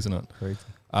 it's weird, isn't it?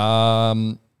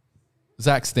 Crazy.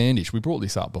 Zach Standish, we brought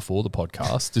this up before the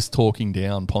podcast, just talking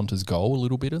down Ponta's goal a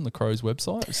little bit on the Crows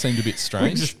website. It seemed a bit We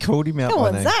strange. just called him out Come by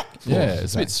on, name. Zach. Yeah,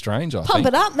 it's a bit strange, I Pump think.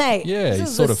 it up, mate. Yeah, This he's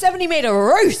is sort a of... 70-metre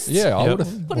roast. Yeah, I Yep. would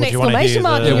have... Put an Or do you wanna exclamation hear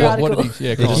mark the- in your what article. did he...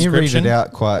 Yeah, Can go on. you read it Description?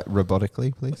 out quite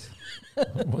robotically, please?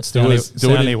 It's Do the only, it- it's do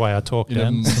the it only in- way I talk, in a-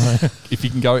 Dan. So if you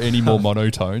can go any more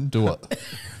monotone, do it.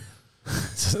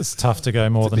 it's tough to go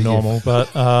more It's a than big normal.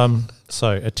 But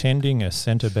so, attending a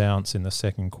centre bounce in the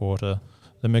second quarter,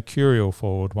 the Mercurial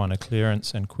forward won a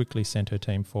clearance and quickly sent her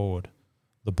team forward.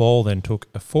 The ball then took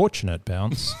a fortunate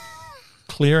bounce,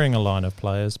 clearing a line of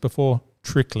players before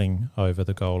trickling over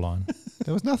the goal line.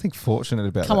 There was nothing fortunate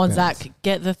about Come that on, bounce. Zach.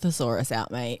 Get the thesaurus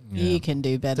out, mate. Yeah. You can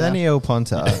do better. Danielle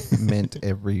Ponta meant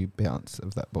every bounce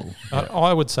of that ball.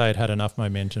 I would say it had enough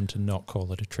momentum to not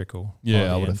call it a trickle. by Yeah, the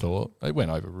I would have end. thought. It went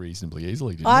over reasonably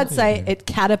easily, didn't I'd it? say it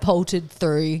catapulted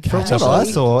through. From what I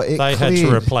saw, it They had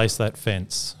cleared. to replace that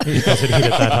fence because it hit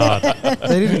it that hard.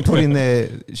 They didn't put in there.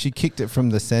 She kicked it from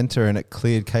the centre and it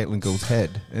cleared Caitlin Gould's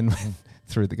head and went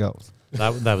through the goals.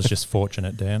 That was just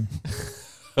fortunate, Dan.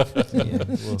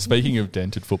 Speaking of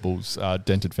dented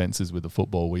dented fences with the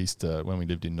football, we used to, when we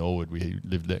lived in Norwood, we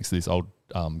lived next to this old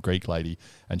Greek lady,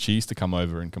 and she used to come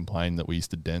over and complain that we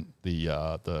used to dent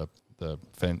the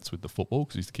fence with the football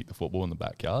because we used to kick the football in the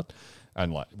backyard,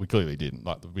 and like we clearly didn't.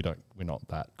 Like we're not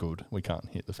that good. We can't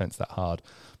hit the fence that hard.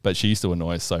 But she used to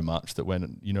annoy us so much that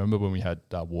when remember when we had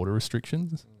water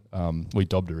restrictions. We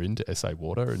dobbed her into SA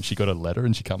Water and she got a letter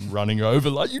and she come running over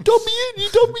like, you dobbed me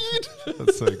in.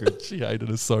 That's so good. She hated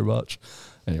us so much.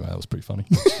 Anyway, that was pretty funny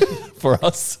for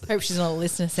us. Hope she's not a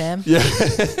listener, Sam. Yeah.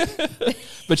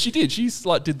 But she did. She's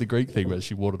like did the Greek thing where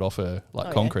she watered off her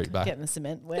concrete back. Getting the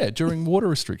cement wet. Yeah, during water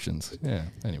restrictions. Yeah.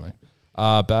 Anyway.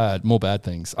 More bad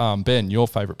things. Ben, your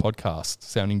favourite podcast,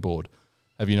 Sounding Board.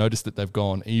 Have you noticed that they've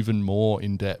gone even more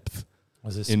in depth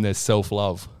Was this in their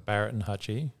self-love? Barrett and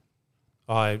Hutchie?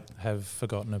 I have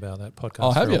forgotten about that podcast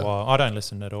Oh, have for you? a while. I don't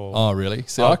listen at all. Oh, really?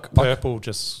 See, Purple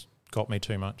just got me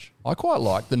too much. I quite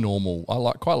like the normal.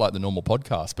 Quite like the normal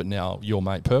podcast, but now your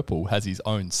mate Purple has his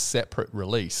own separate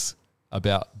release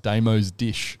about Damo's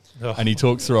dish, and he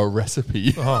talks through a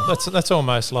recipe. Oh, that's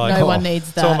almost like No one needs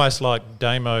It's that. almost like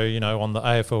Damo, on the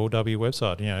AFLW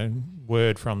website.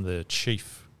 Word from the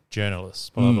chief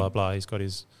journalist. Blah blah blah. He's got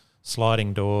his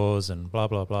sliding doors and blah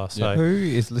blah blah. So Who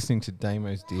is listening to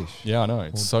Damo's dish? Yeah, I know.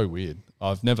 It's so weird.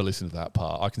 I've never listened to that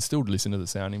part. I can still listen to the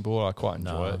sounding board. I quite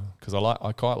enjoy it because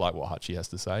I quite like what Hutchie has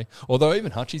to say. Although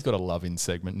even Hutchie's got a love-in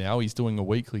segment now. He's doing a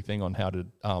weekly thing on how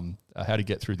to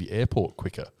get through the airport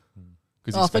quicker.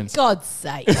 Oh, for God's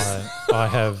sake. I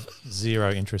have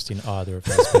zero interest in either of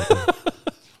those people.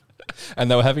 And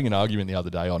they were having an argument the other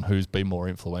day on who's been more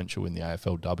influential in the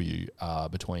AFLW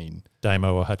between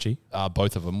Damo or Hutchie.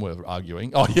 Both of them were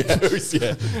arguing. Oh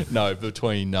yeah, no,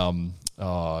 between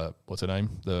what's her name,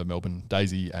 the Melbourne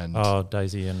Daisy and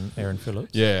Daisy and Aaron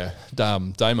Phillips. Yeah,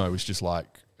 Damo was just like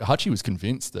Hutchie was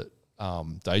convinced that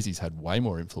Daisy's had way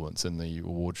more influence and the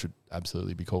award should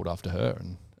absolutely be called after her,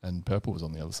 and Purple was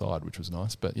on the other side, which was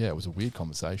nice. But yeah, it was a weird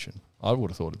conversation. I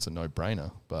would have thought it's a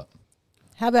no-brainer, but.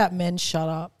 How about men shut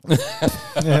up? We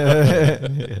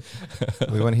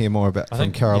want to hear more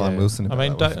from Caroline Wilson. I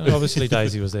mean, about that obviously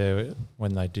Daisy was there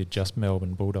when they did just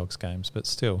Melbourne Bulldogs games, but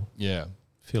still, yeah,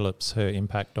 Phillips, her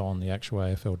impact on the actual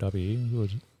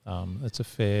AFLW, it's a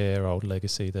fair old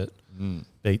legacy that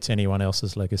beats anyone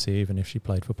else's legacy, even if she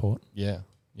played for Port. Yeah,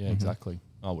 exactly.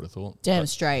 I would have thought. Damn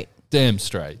straight. Damn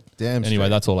straight. Anyway,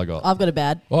 that's all I got. I've got a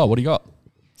bad. Oh, what do you got?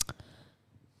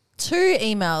 2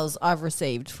 emails I've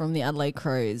received from the Adelaide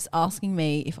Crows asking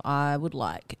me if I would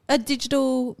like a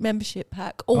digital membership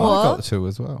pack or I got the 2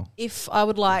 as well. if I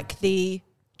would like the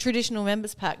traditional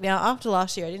members pack. Now, after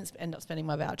last year, I didn't end up spending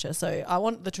my voucher, so I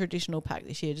want the traditional pack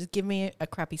this year. Just give me a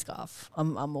crappy scarf.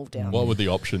 I'm all down. What were the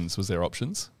options? Was there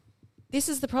options? This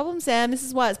is the problem, Sam. This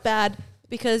is why it's bad.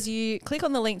 Because you click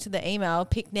on the link to the email,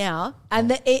 pick now, and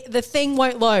the thing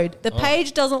won't load. The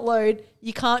page doesn't load.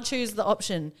 You can't choose the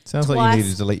option. Sounds like you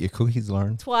need to delete your cookies,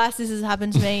 Lauren. Twice this has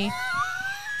happened to me.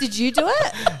 Did you do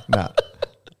it? No.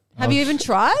 Have you even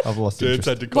tried? I've lost Dan's interest.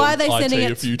 had to call Why are they IT sending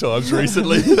a it- few times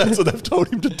recently. That's what they've told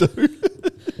him to do.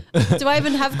 Do I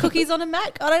even have cookies on a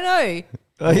Mac? I don't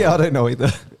know. Yeah, I don't know either.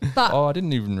 But Oh, I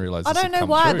didn't even realise. I this don't had know come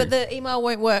why, through. but the email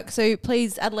won't work. So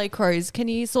please, Adelaide Crows, can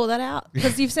you sort that out?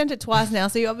 Because you've sent it twice now,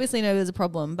 so you obviously know there's a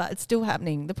problem, but it's still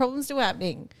happening. The problem's still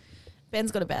happening.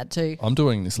 Ben's got a bad too. I'm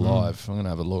doing this live. I'm going to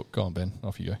have a look. Go on, Ben.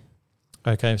 Off you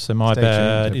go. Okay, so my Stay tuned,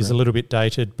 bad is a Deborah. little bit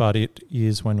dated, but it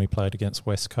is when we played against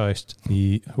West Coast.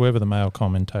 Whoever the male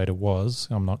commentator was,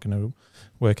 I'm not going to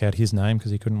work out his name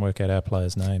because he couldn't work out our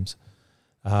players' names.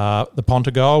 The Ponta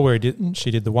goal where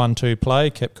she did the 1-2 play,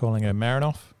 kept calling her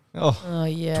Marinoff Oh,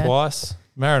 yeah. twice.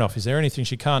 Marinoff, is there anything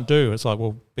she can't do? It's like,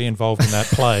 well, be involved in that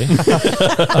play.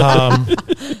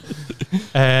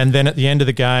 And then at the end of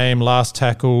the game, last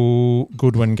tackle,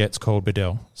 Goodwin gets called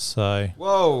Bedell. So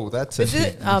Whoa, that's Is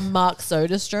it Mark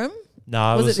Soderstrom?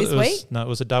 no, Was it this week? No, it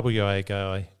was a WA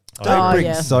guy. Don't Oh, bring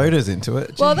yeah. sodas into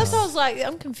it. Well, Jeez. that's what I was like.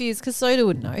 I'm confused because Soda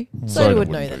would know. Soda Soda would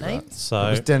know wouldn't the do name. It So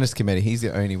was Dennis Cometti. He's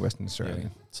the only Western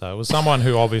Australian. So it was someone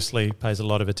who obviously pays a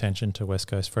lot of attention to West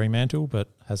Coast Fremantle, but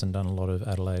hasn't done a lot of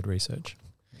Adelaide research.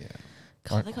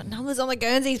 God, they got numbers on the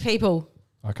Guernseys, people.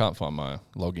 I can't find my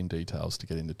login details to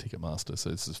get into Ticketmaster, so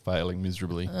this is failing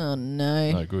miserably. Oh,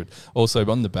 no. No good. Also,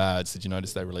 on the bads, did you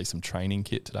notice they released some training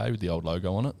kit today with the old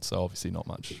logo on it? So obviously not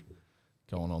much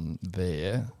going on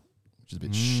there, which is a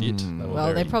bit shit. They were Well,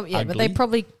 they very probably, but ugly. they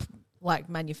probably like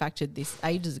manufactured this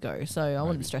ages ago, so I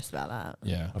wouldn't stress about that.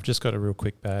 Yeah. I've just got a real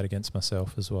quick bad against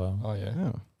myself as well. Oh,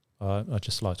 yeah. Oh. I'd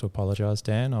just like to apologise,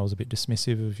 Dan. I was a bit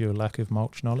dismissive of your lack of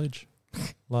mulch knowledge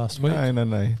last week.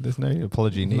 No. There's no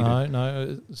apology needed.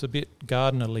 No, it's a bit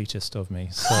garden elitist of me.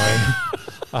 So,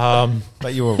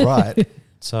 But you were right.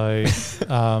 so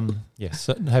yes.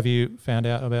 So have you found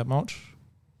out about mulch?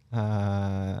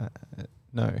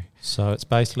 No. So it's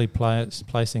basically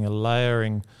placing a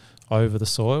layering over the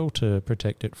soil to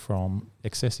protect it from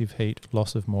excessive heat,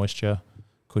 loss of moisture.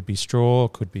 Could be straw,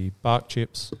 could be bark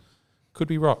chips, could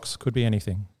be rocks, could be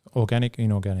anything, organic,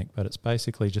 inorganic. But it's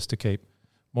basically just to keep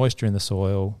moisture in the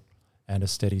soil and a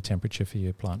steady temperature for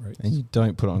your plant roots. And you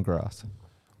don't put it on grass.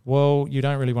 Well, you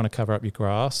don't really want to cover up your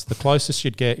grass. The closest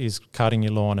you'd get is cutting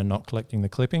your lawn and not collecting the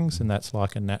clippings, and that's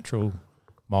like a natural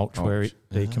mulch where it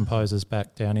decomposes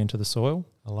back down into the soil.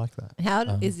 I like that. How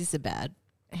is this a bad?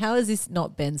 How is this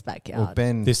not Ben's backyard? Well,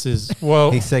 Ben, This is,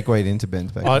 well, he segued into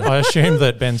Ben's back. I assumed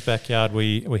that Ben's backyard,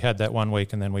 we had that 1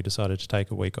 week and then we decided to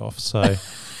take a week off. So I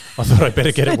thought I'd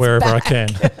better get it wherever I can.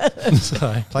 So,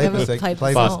 Play Never the, played the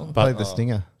play song. the, play the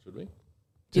stinger. Should we? Is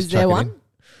Just there chuck it one? in.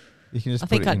 You can just I put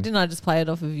think it in. didn't I just play it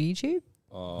off of YouTube?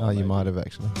 Oh, you might have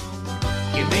actually.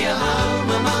 Give me a home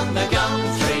among the gum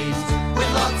trees with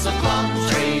lots of plum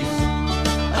trees.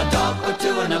 A dog or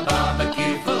two and a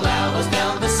barbecue for flowers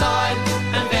down the side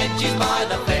and veggies by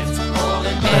the fence, all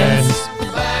in Ben's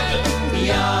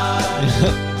backyard.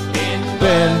 In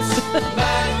Ben's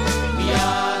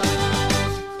backyard.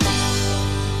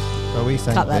 Are we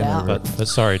saying Cut that Ben out. or- but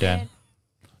sorry, Dan.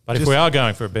 But if Just- we are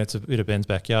going for a bit of Ben's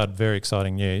backyard, very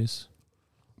exciting news.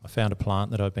 I found a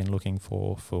plant that I've been looking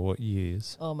for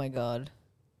years. Oh my god!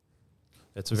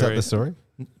 It's a Is very that the story?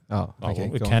 Oh, Oh, okay.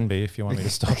 well, it go can on. be if you want me to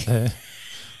stop there.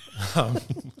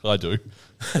 I do.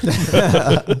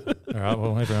 All right.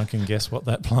 Well, everyone can guess what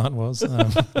that plant was. No.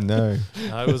 No,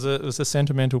 it was a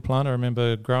sentimental plant. I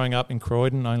remember growing up in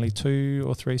Croydon, only 2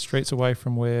 or 3 streets away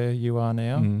from where you are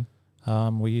now.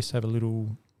 Mm. We used to have a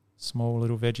small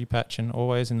little veggie patch, and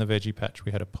always in the veggie patch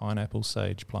we had a pineapple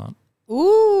sage plant.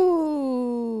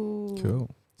 Ooh,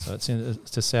 Cool. So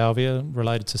it's a salvia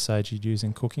related to sage you'd use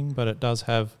in cooking, but it does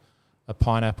have a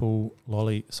pineapple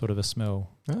lolly sort of a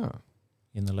smell Oh,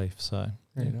 in the leaf. So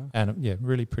very yeah. nice. And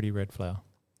really pretty red flower.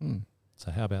 Mm. So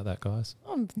how about that, guys?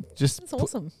 Oh, Just that's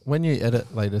awesome. when you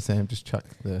edit later, Sam, just chuck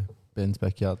the Ben's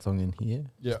Backyard song in here.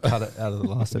 Yeah. Cut it out of the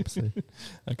last episode.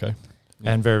 Okay.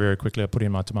 Yeah. And very, very quickly, I put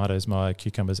in my tomatoes, my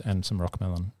cucumbers, and some rock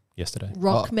melon yesterday.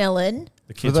 Rock melon.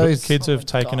 The For kids, those- kids Oh have my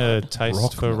taken a God. taste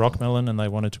Rock for melon. rock melon, and they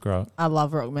wanted to grow it. I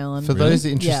love rock melon. For Really? those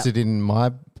interested in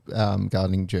my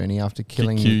gardening journey, after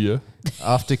killing Kick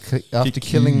after Kick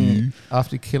killing you.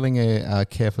 after killing a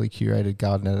carefully curated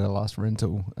garden at our last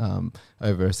rental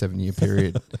over a 7-year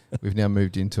period, we've now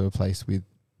moved into a place with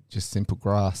just simple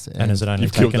grass. And has it only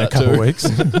You've killed taken a that couple too. weeks?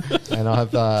 And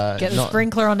I've Get the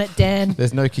sprinkler on it, Dan.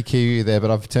 there's no kikiu there, but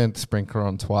I've turned the sprinkler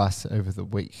on twice over the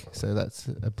week, so that's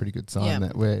a pretty good sign Yeah.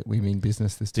 that we mean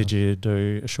business this time. Did you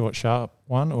do a short, sharp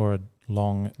one or a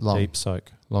long, Long. deep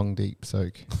soak? Long deep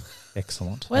soak?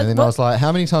 Excellent. Well, and then I was like,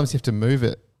 how many times do you have to move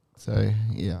it? So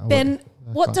yeah, Ben,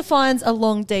 I what can't- defines a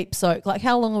long, deep soak? Like,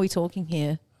 how long are we talking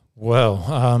here? Well,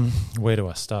 where do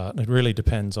I start? It really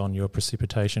depends on your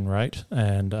precipitation rate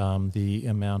and the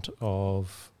amount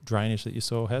of drainage that your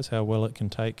soil has, how well it can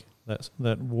take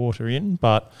that water in.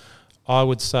 But I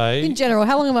would say, In general,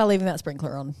 how long am I leaving that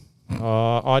sprinkler on?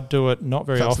 I'd do it not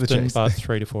very Cut to the often, chase. but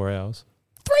 3 to 4 hours.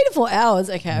 3 to 4 hours.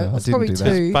 Okay, No, I it's didn't probably do that.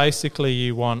 2. Basically,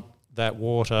 you want that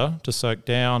water to soak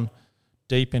down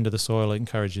deep into the soil. It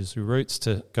encourages your roots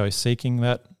to go seeking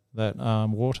that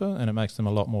water, and it makes them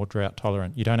a lot more drought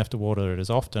tolerant. You don't have to water it as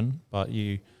often, but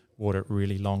you water it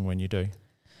really long when you do.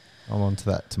 I'm on to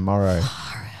that tomorrow.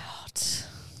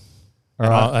 All And,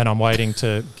 right. and I'm waiting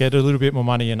to get a little bit more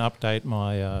money and update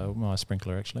my my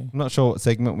sprinkler, actually. I'm not sure what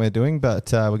segment we're doing,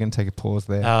 but we're going to take a pause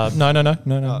there.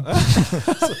 No.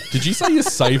 Did you say you're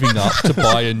saving up to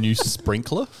buy a new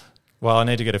sprinkler? Well, I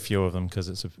need to get a few of them because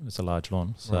it's a large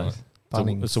lawn. So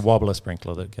Right. it's a wobbler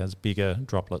sprinkler that has bigger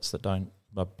droplets that don't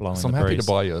blow So in I'm the happy breeze.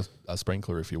 to buy you a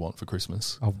sprinkler if you want for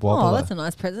Christmas. A wobbler. Oh, that's a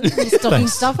nice present. Little stocking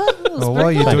stuffer. Little Well,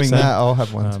 while you're sprinkler. doing Thanks, that, Sam. I'll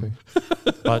have one Um,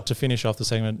 too. But to finish off the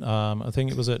segment, I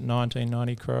think it was at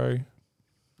 1990 Crow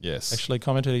Yes. actually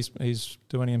commented he's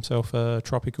doing himself a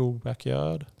tropical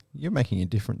backyard. You're making a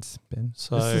difference, Ben.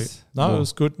 So This is no, more- it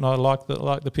was good. No, I like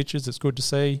the pictures. It's good to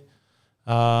see.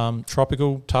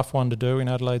 Tropical, tough one to do in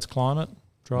Adelaide's climate.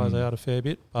 Dries out a fair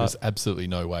bit. There's But absolutely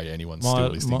no way anyone's still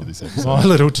listening to this episode. my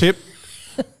little tip,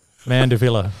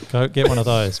 Mandevilla, go get one of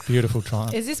those. Beautiful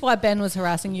time. Is this why Ben was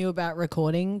harassing you about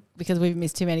recording because we've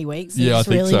missed too many weeks? Yeah, he I just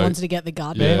think really so. wanted to get the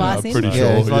garden Yeah, advice I'm in. pretty Yeah,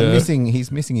 sure. he's like Yeah.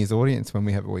 he's missing his audience when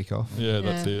we have a week off. Yeah,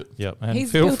 that's Yeah. it. Yep, and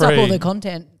He's feel built free. up all the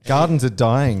content. Gardens are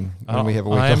dying when we have a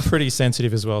week I am off. pretty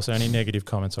sensitive as well, so any negative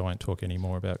comments, I won't talk any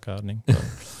more about gardening.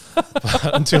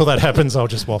 But until that happens, I'll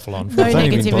just waffle on. No It's only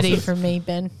been negativity positive. from me,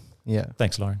 Ben. Yeah,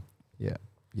 Thanks, Lauren. yeah,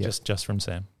 yeah. Just from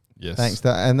Sam. Yes. Thanks.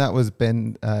 That was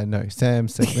Ben. No,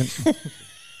 Sam's segment.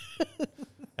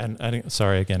 And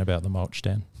sorry again about the mulch,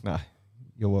 Dan. No,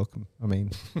 you're welcome. I mean,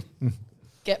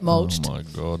 Get mulched. Oh my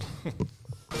God.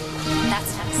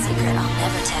 That's not a secret I'll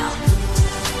never tell.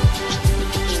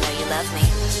 You know you love me.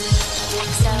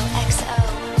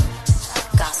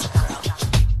 XOXO. Gossip Girl.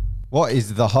 what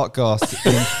is the hot goss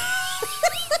in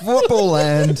football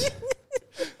land?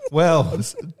 Well,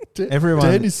 everyone,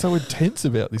 Dan is so intense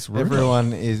about this rumor.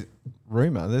 everyone is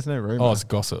rumor. There's no rumor. Oh, it's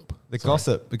gossip. The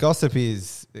gossip. The gossip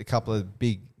is a couple of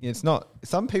big. It's not.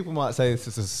 Some people might say this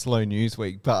is a slow news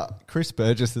week, but Chris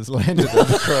Burgess has landed at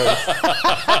the Crows.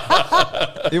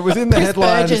 It was in the Chris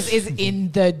headlines. Burgess is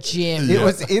in the gym. It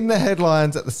was in the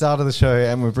headlines at the start of the show,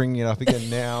 and we're bringing it up again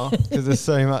now because there's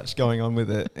so much going on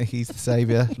with it. He's the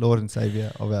saviour, Lord and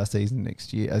saviour of our season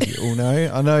next year, as you all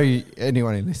know. I know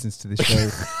anyone who listens to this show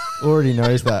already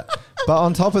knows that. But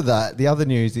on top of that, the other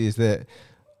news is that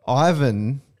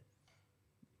Ivan,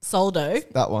 Soldo.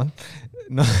 that one,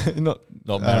 no,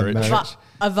 Not marriage. But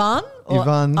Ivan or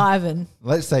Ivan. Ivan?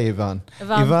 Let's say Ivan.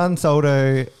 Ivan. Ivan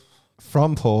Soldo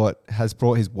from Port has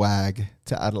brought his wag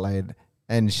to Adelaide,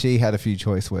 and she had a few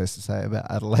choice words to say about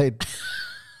Adelaide,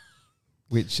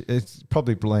 which is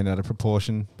probably blown out of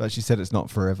proportion, but she said it's not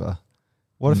forever.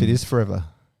 What if it is forever?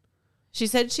 She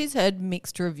said she's heard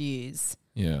mixed reviews.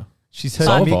 Yeah. She's heard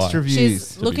So have mixed I. reviews.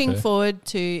 She's be looking fair. forward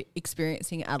to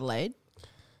experiencing Adelaide.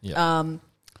 Yeah.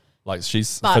 But for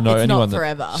it's not anyone that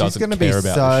forever. She's doesn't going to be care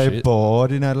about so this shit.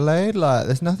 bored in Adelaide. Like,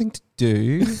 there's nothing to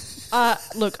do.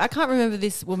 Look, I can't remember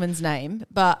this woman's name,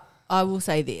 but I will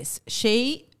say this.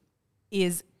 She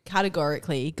is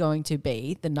categorically going to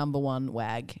be the number one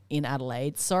wag in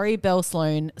Adelaide. Sorry, Belle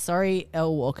Sloan. Sorry,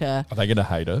 Elle Walker. Are they going to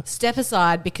hate her? Step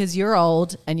aside because you're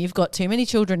old and you've got too many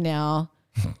children now.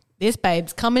 This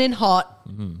babe's coming in hot,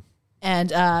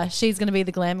 and she's going to be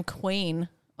the glam queen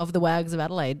of the wags of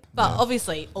Adelaide. But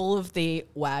obviously, all of the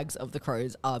wags of the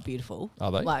Crows are beautiful.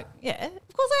 Are they? Like, yeah,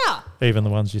 of course they are. Even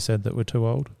the ones you said that were too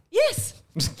old. Yes.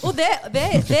 Well, they're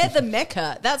the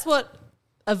mecca. That's what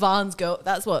Ivan's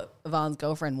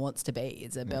girlfriend wants to be.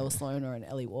 Is a Belle Sloan or an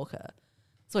Ellie Walker.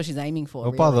 That's what she's aiming for.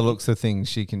 Well, by the really. looks of things,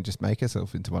 she can just make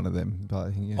herself into one of them.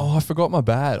 But, yeah. Oh, I forgot my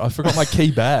bad. I forgot my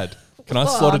key bad. Can I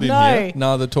slot it in no. here?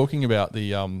 No, they're talking about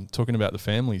the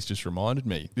families just reminded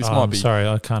me. This Oh, might I'm be sorry,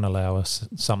 I can't allow us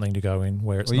something to go in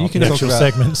where it's Well, you not can the talk actual about-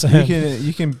 segment. Sam.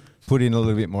 You can put in a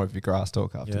little bit more of your grass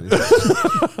talk after Yeah.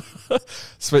 this.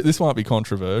 So this might be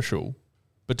controversial,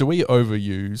 but do we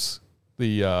overuse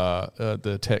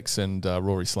the Tex and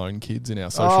Rory Sloan kids in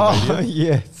our social media?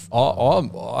 yes.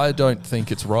 I don't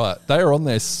think it's right. They are on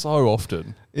there so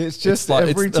often. It's just It's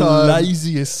every it's the time.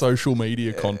 laziest social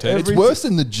media content. It's every worse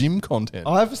than the gym content.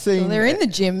 I've seen. Well, they're in the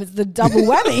gym. It's the double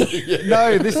whammy.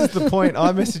 No, this is the point.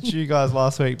 I messaged you guys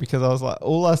last week because I was like,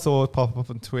 all I saw pop up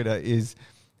on Twitter is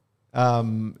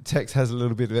Tex has a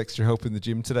little bit of extra help in the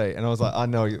gym today. And I was like, I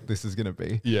know what this is going to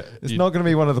be. Yeah. It's not going to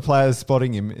be one of the players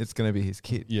spotting him. It's going to be his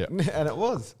kid. Yeah. And it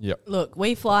was. Yeah. Look,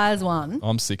 we Flyers won.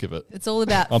 I'm sick of it. It's all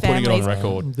about I'm families. putting it on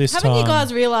record. This Haven't you time-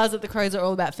 guys realised that the Crows are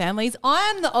all about families?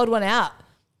 I am the odd one out.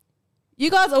 You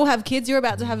guys all have kids. You're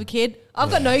about to have a kid. I've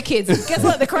got no kids. Guess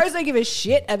what? The Crows don't give a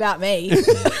shit about me.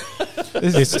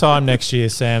 This time next year,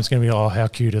 Sam's going to be, oh, how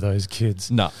cute are those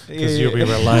kids? No. Because you'll be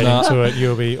relating to it.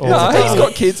 You'll be all No, he's about-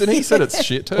 got kids and he said it's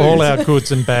shit too. all our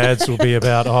goods and bads will be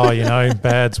about,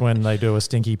 bads when they do a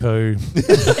stinky poo.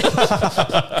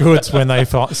 Goods when they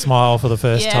smile for the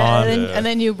first time. And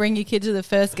then you'll bring your kid to the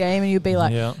first game and you'll be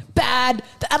like, Yeah. bad.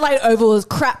 The Adelaide Oval is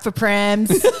crap for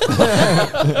prams.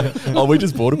 Oh, we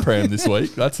just bought a pram this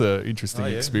week. That's an interesting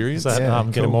experience. Is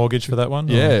that, get a mortgage for that one?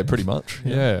 Yeah, pretty much.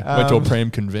 Yeah. Went to a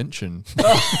pram convention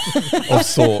of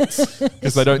sorts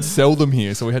because they don't sell them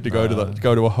here. So we had to go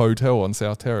to a hotel on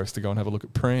South Terrace to go and have a look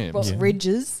at prams. What,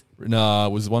 Ridges? Nah,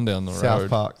 it was one down the South road.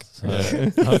 Park. Yeah.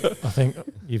 I think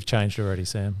you've changed already,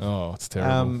 Sam. Oh, it's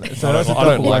terrible. So that's a I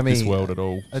don't double like this whammy. world at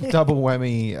all. A double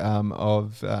whammy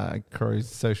of Crow's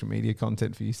social media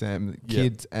content for you, Sam.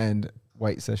 Kids and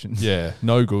weight sessions. Yeah,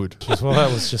 no good. Well,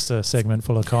 that was just a segment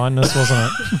full of kindness,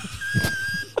 wasn't it?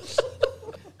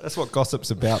 That's what gossip's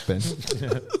about, Ben.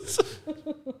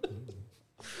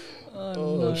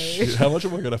 Oh, shit. How much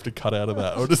am I going to have to cut out of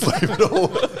that? Or just leave it all?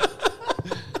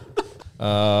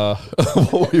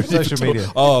 What were we Social talking-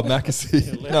 media. Oh,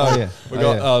 Mackesy. We got yeah.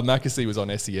 Mackesy was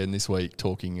on SEN this week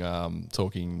talking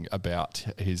about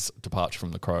his departure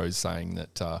from the Crows, saying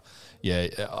that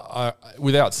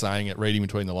without saying it, reading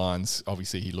between the lines,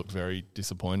 obviously he looked very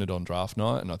disappointed on draft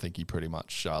night, and I think he pretty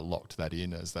much locked that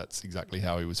in as that's exactly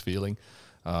how he was feeling.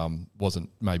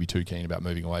 Wasn't maybe too keen about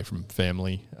moving away from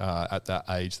family at that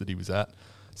age that he was at.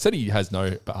 Said he has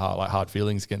no hard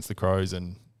feelings against the Crows,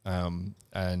 and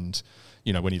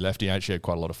when he left, he actually had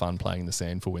quite a lot of fun playing in the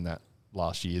Sandful in that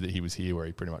last year that he was here, where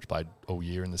he pretty much played all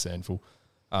year in the Sandful.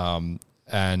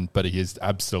 But he has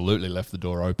absolutely left the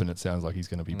door open. It sounds like he's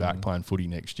going to be back playing footy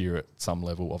next year at some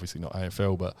level. Obviously not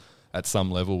AFL, but at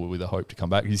some level with a hope to come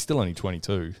back. He's still only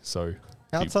 22, so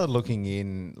Outside looking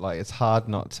in, it's hard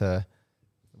not to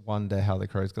wonder how the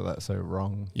Crows got that so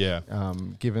wrong. Yeah.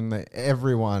 Given that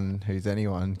everyone who's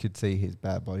anyone could see his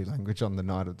bad body language on the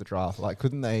night of the draft.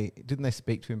 Didn't they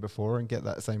speak to him before and get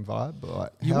that same vibe?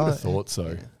 You would have thought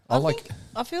so.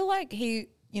 I feel like he,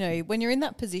 when you're in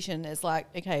that position, it's like,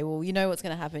 okay, well, you know what's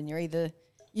going to happen.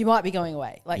 You might be going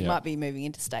away. You might be moving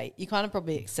interstate. You kind of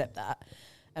probably accept that.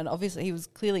 And obviously he was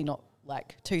clearly not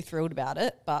too thrilled about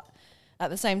it, but at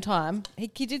the same time, he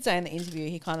did say in the interview,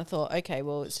 he kind of thought, okay,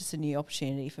 well, it's just a new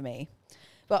opportunity for me.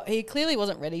 But he clearly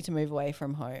wasn't ready to move away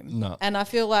from home. No. And I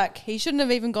feel like he shouldn't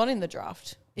have even gone in the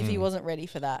draft if he wasn't ready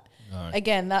for that. No.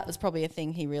 Again, that was probably a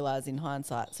thing he realised in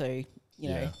hindsight. So, you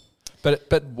know.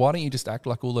 But why don't you just act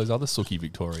like all those other sookie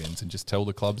Victorians and just tell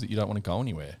the clubs that you don't want to go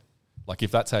anywhere? If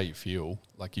that's how you feel,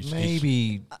 you should...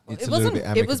 Maybe it's It a little wasn't. bit It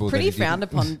amicable. was pretty that he frowned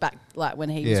didn't. upon back when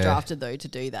he was drafted though to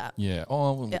do that. Yeah.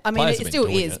 Oh, well, I mean, players it have been still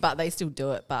doing is, it. but they still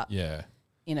do it. But Yeah.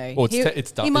 Well,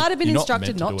 it's done. he might have been You're not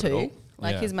instructed meant not to do it to. at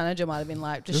all. Yeah. His manager might have been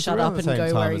like, It just was shut around up the and same go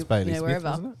time where as you, Bailey Smith, wherever.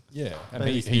 wasn't it? Yeah. And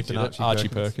Bailey he Smith did and it. Archie Archie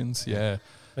Perkins. Perkins, yeah.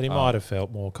 But he might have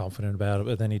felt more confident about it,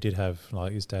 but then he did have,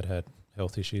 his dad had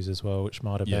health issues as well, which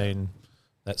might have been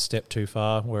that step too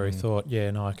far where he thought,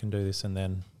 I can do this, and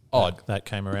then that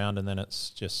came around, and then it's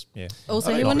just, Also,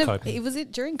 I he think wouldn't not have. coping. It was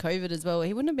it during COVID as well.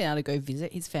 He wouldn't have been able to go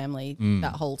visit his family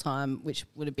that whole time, which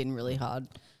would have been really hard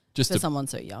for someone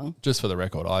so young. Just for the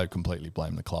record, I completely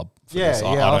blame the club for Yeah, this. yeah.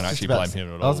 I was don't just actually about blame to- him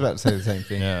at all. I was about to say the same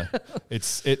thing. Yeah.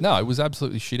 It was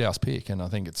absolutely shit-house pick, and I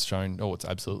think it's shown, it's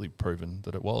absolutely proven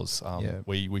that it was.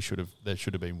 We should have, there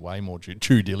should have been way more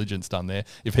due diligence done there.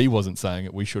 If he wasn't saying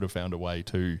it, we should have found a way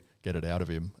to get it out of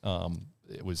him.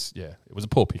 It was a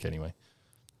poor pick anyway.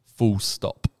 Full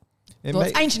stop. Well,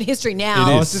 it's ancient history now.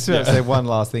 I was just about to say one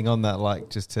last thing on that,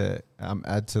 just to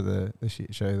add to the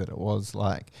shit show that it was,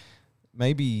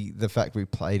 maybe the fact we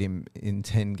played him in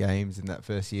 10 games in that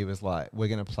first year was we're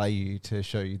going to play you to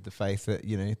show you the faith that,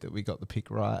 that we got the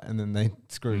pick right. And then they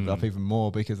screwed it up even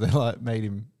more because they made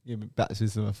him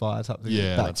baptism of fire type thing.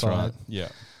 Yeah, that's right. Yeah.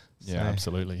 So- Yeah,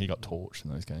 absolutely. He got torched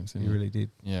in those games, didn't He really did.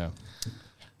 Yeah.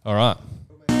 All right.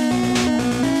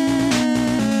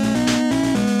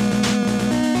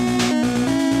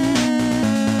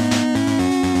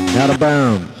 Out of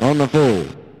bounds on the full.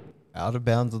 Out of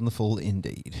bounds on the full,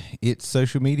 indeed. It's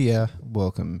social media.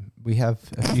 Welcome. We have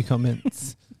a few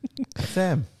comments.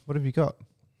 Sam, what have you got?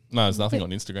 No, there's nothing on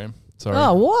Instagram. Sorry.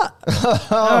 Oh, what?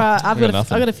 All right, I've got got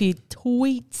nothing. a few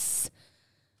tweets.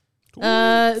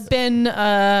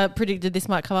 Ben predicted this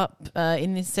might come up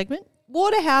in this segment.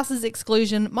 Waterhouse's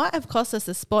exclusion might have cost us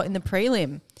a spot in the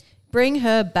prelim. Bring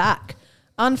her back.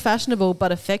 Unfashionable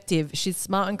but effective. She's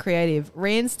smart and creative.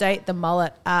 Reinstate the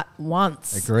mullet at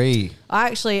once. Agree. I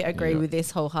actually agree with this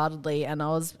wholeheartedly, and I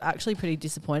was actually pretty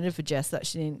disappointed for Jess that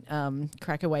she didn't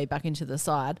crack her way back into the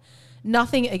side.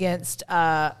 Nothing against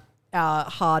our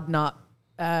hard nut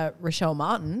Rochelle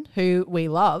Martin, who we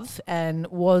love and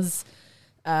was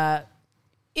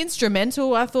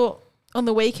instrumental, I thought, on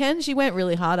the weekend. She went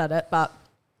really hard at it, but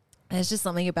there's just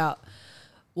something about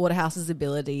Waterhouse's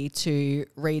ability to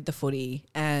read the footy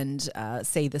and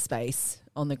see the space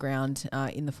on the ground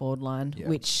in the forward line,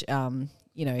 which,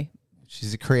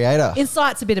 she's a creator.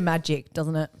 incites a bit of magic,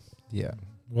 doesn't it? Yeah.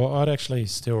 Well, I'd actually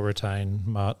still retain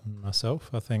Martin myself.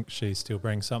 I think she still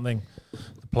brings something.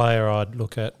 The player I'd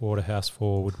look at Waterhouse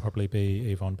for would probably be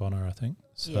Yvonne Bonner, I think.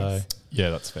 So Yes. Yeah,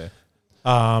 that's fair.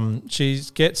 she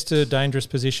gets to dangerous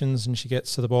positions and she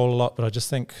gets to the ball a lot, but I just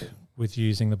think with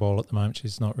using the ball at the moment,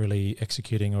 she's not really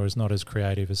executing or is not as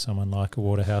creative as someone like a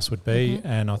Waterhouse would be. Mm-hmm.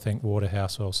 And I think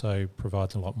Waterhouse also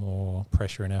provides a lot more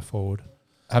pressure in our forward.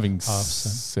 Having half,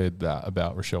 said that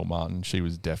about Rochelle Martin, she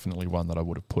was definitely one that I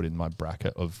would have put in my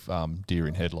bracket of deer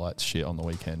in headlights shit on the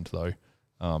weekend, though.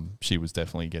 She was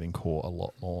definitely getting caught a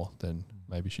lot more than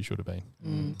maybe she should have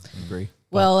been. Agree.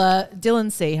 Well, Dylan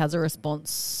C has a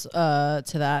response to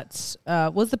that.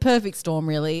 Was the perfect storm,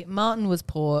 really. Martin was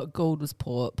poor, Gould was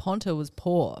poor, Ponta was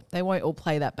poor. They won't all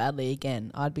play that badly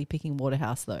again. I'd be picking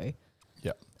Waterhouse, though.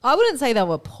 Yeah. I wouldn't say they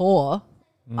were poor.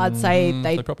 I'd say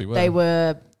they probably were. They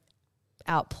were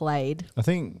outplayed. I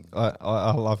think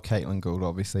I love Caitlin Gould,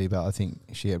 obviously, but I think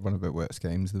she had one of her worst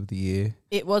games of the year.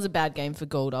 It was a bad game for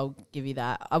Gould, I'll give you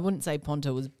that. I wouldn't say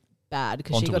Ponta was bad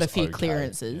because she Ponta got a was few okay,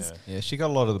 clearances. Yeah, she got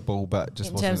a lot of the ball, but just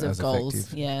In wasn't terms of as goals,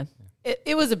 effective. yeah.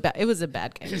 It was a bad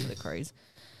game for the Crows.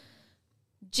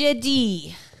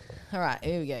 Jeddy. All right,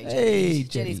 here we go. Hey, Jeddy's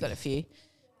Jeddy. got a few.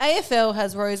 AFL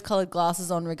has rose-coloured glasses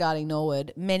on regarding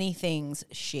Norwood. Many things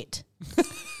shit.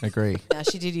 Agree. Now,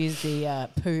 she did use the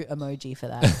poo emoji for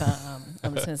that, but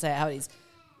I'm just going to say it how it is.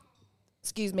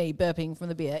 Excuse me, burping from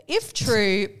the beer. If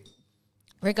true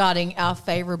regarding our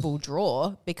favourable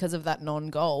draw because of that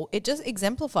non-goal, it just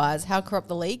exemplifies how corrupt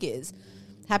the league is.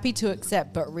 Happy to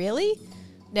accept, but really?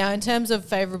 Now, in terms of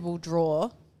favourable draw,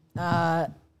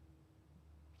 there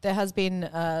has been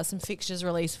some fixtures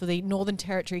released for the Northern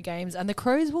Territory games, and the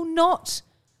Crows will not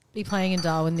be playing in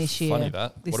Darwin this year. Funny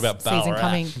that. This What about season Ballarat?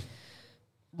 coming?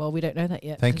 Well, we don't know that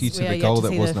yet. Thank you 'cause to we the are yet goal to that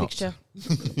see was the not. fixture.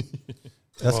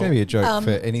 That's going to be a joke for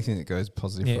anything that goes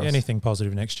positive Yeah, for us. anything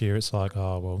positive next year, it's like,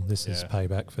 oh, well, this is Yeah.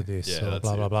 payback for this, Yeah, or that's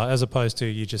blah, blah, it. blah, as opposed to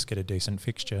you just get a decent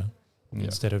fixture Yeah.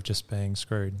 instead of just being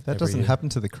screwed. That every doesn't year. happen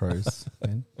to the Crows,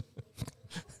 man.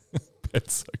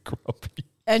 It's so grumpy.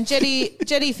 And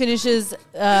Jetty finishes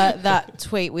that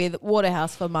tweet with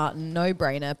Waterhouse for Martin, no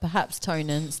brainer. Perhaps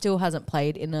Tonin still hasn't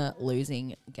played in a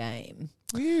losing game.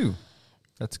 Whew.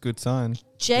 That's a good sign.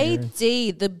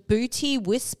 JD, the booty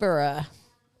whisperer.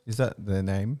 Is that their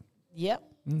name? Yep.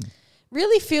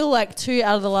 Really feel like 2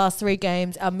 out of the last 3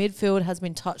 games, our midfield has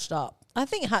been touched up. I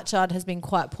think Hatchard has been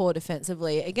quite poor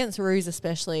defensively, against Roos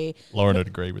especially. Lauren would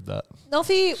agree with that.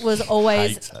 Noffy was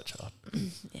always Hates Hatchard.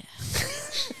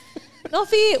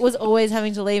 Noffy was always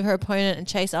having to leave her opponent and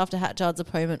chase after Hatchard's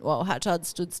opponent while Hatchard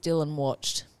stood still and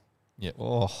watched. Yeah.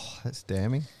 Oh, that's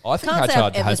damning. I think Can't say I've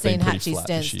Hatchard ever has seen been pretty Hatchie flat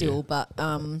stand this year. still, but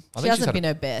I she think she's hasn't had been a-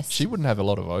 her best. She wouldn't have a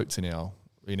lot of votes in our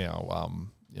voting.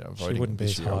 She wouldn't be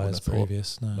this as year, I high wouldn't as have thought.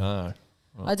 previous, no. No.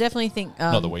 I definitely think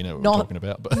Not that we know what we're talking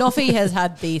about, but Noffy has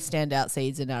had the standout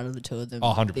season out of the two of them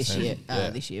 100%, this year. yeah.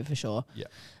 This year for sure. Yeah.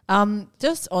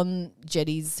 Just on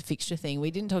Jetty's fixture thing,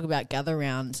 we didn't talk about gather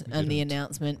round and the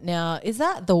announcement. Now, is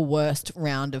that the worst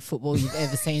round of football you've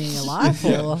ever seen in your life?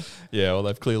 Or Yeah, well,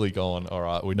 they've clearly gone, all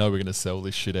right, we know we're going to sell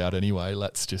this shit out anyway.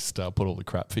 Let's just put all the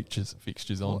crap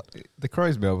fixtures on. Well, the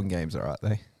Crows Melbourne games are right,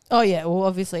 they. oh yeah, well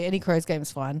obviously any Crows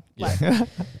game's fine. Yeah. Like,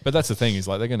 But that's the thing is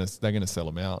like they're gonna sell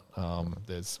them out.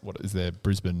 There's what is there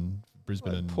Brisbane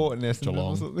and Port and Essendon or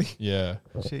Geelong. something. Yeah,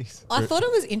 Jeez. I thought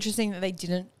it was interesting that they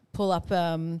didn't pull up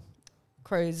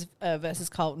Crows versus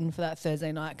Carlton for that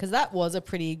Thursday night because that was a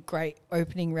pretty great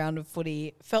opening round of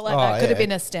footy. Felt like that could have yeah.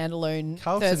 been a standalone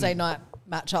Carlton- Thursday night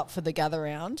matchup for the gather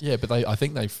round. yeah. But I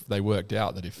think they worked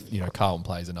out that if Carlton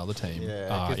plays another team,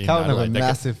 Yeah, in 'cause Carlton have a Adelaide, they get-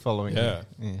 massive following. Yeah.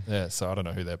 Yeah. Yeah, so I don't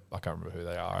know I can't remember who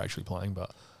they are actually playing,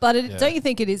 but But Yeah. don't you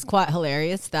think it is quite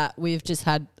hilarious that we've just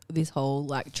had this whole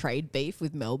like trade beef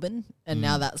with Melbourne and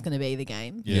now that's going to be the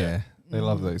game? Yeah. They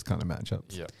love those kind of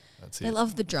matchups. yeah, that's They it.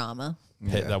 love the drama,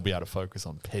 Yeah. They'll be able to focus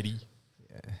on petty.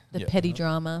 the Yeah. petty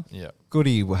drama. Yeah,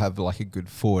 Goody will have like a good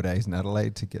 4 days in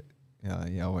Adelaide to get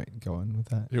Yeah, I won't go on with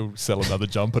that. He'll sell another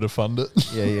jumper to fund it.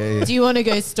 Yeah. Do you want to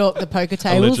go stalk the poker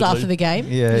tables Allegedly. after the game?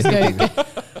 Yeah, Just go,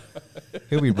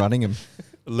 he'll be running him.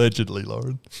 Allegedly,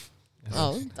 Lauren.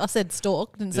 oh, I said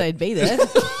stalk, didn't say he'd be there.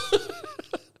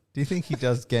 Do you think he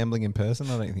does gambling in person?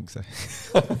 I don't think so.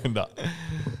 No,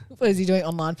 What is he doing?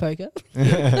 Online poker?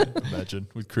 imagine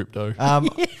with crypto.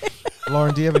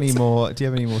 Lauren, do you have any more? Do you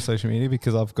have any more social media?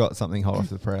 Because I've got something hot off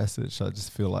the press which I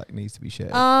just feel like needs to be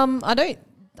shared.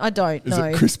 I don't Is know.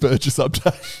 it Chris Burgess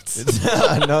updates?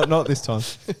 It's no, not this time.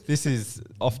 This is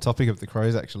off topic of the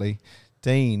Crows, actually.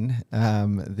 Dean,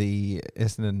 the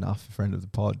Essendon Nuff friend of the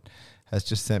pod, has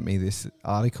just sent me this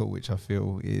article, which I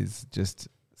feel is just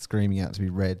screaming out to be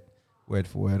read word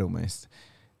for word almost.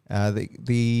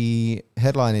 The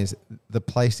headline is, "The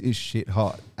place is shit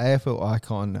hot. AFL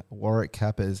icon Warwick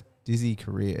Capper's dizzy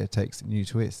career takes a new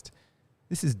twist."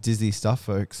 This is dizzy stuff,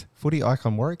 folks. Footy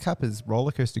icon Warwick Capper's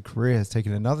rollercoaster career has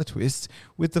taken another twist,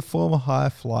 with the former high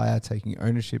flyer taking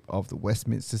ownership of the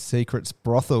Westminster Secrets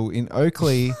brothel in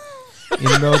Oakley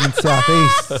in Melbourne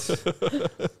Southeast.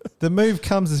 The move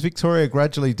comes as Victoria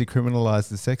gradually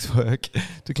decriminalises sex work,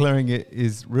 declaring it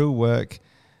is real work,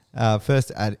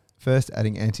 first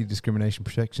adding anti-discrimination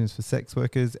protections for sex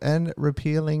workers and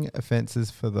repealing offences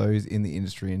for those in the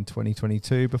industry in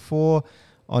 2022 before,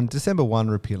 on December 1,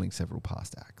 repealing several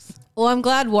past acts. Well, I'm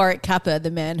glad Warwick Capper, the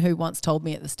man who once told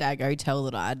me at the Stag Hotel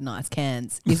that I had nice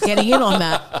cans, is getting in on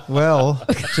that. Well,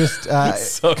 just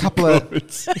a couple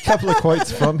of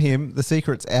quotes from him. "The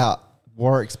secret's out.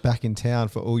 Warwick's back in town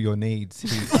for all your needs," he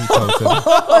told them.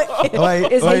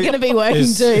 Is he going to be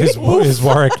working too? Is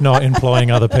Warwick not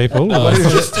employing other people?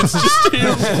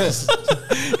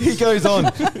 He goes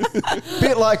on,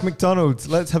 "Bit like McDonald's.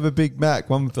 Let's have a Big Mac,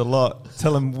 one with the lot.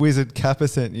 Tell him Wizard Kappa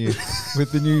sent you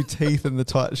with the new teeth and the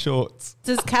tight shorts."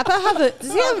 Does Kappa have a?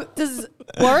 Does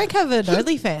Warwick have an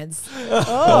OnlyFans?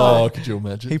 Oh, could you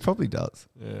imagine? He probably does.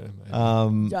 Yeah, maybe.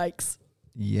 Yikes!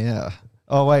 Yeah.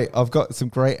 Oh, wait, I've got some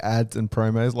great ads and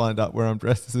promos lined up where I'm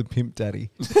dressed as a pimp daddy.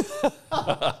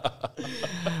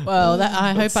 Well,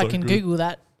 I hope I so can good. Google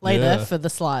that later Yeah. for the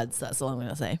slides. That's all I'm going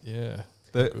to say. Yeah.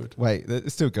 Wait,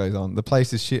 it still goes on. "The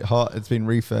place is shit hot. It's been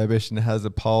refurbished and has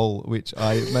a pole which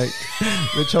I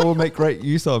will make great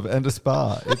use of, and a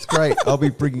spa. It's great. I'll be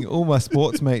bringing all my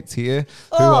sports mates here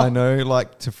who I know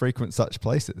like to frequent such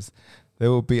places. There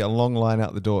will be a long line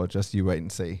out the door. Just you wait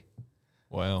and see."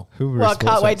 Wow. Who were Well, I his can't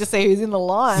sports wait to mates? see who's in the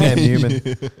line. Sam Newman,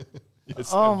 Yes,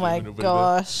 Oh Sam my Newman will be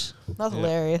gosh, that's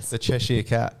hilarious. the Cheshire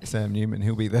Cat. Sam Newman,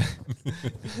 he'll be there.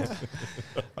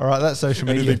 All right, that's social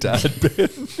there. media. Anything to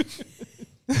add,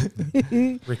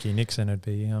 Ben? Ricky Nixon would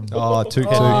be. Oh, toot toot.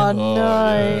 Oh no!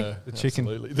 Yeah, The chicken.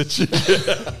 absolutely. The chicken.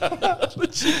 The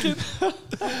chicken.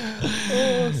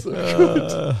 Oh, so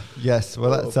good. Yes,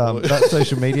 well, that's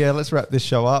social media. Let's wrap this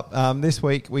show up. This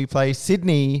week we play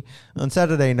Sydney on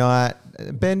Saturday night.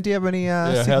 Ben, do you have any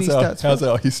Sydney stats? How's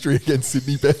our history against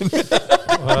Sydney, Ben?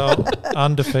 Well,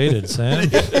 undefeated, Sam.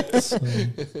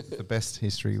 The best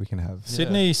history we can have.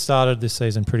 Sydney started this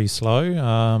season pretty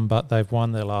slow, but they've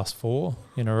won their last 4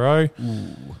 in a row,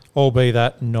 albeit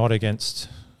that not against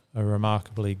a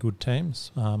remarkably good teams,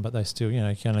 but they still, you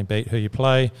can only beat who you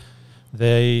play.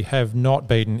 They have not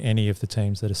beaten any of the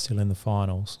teams that are still in the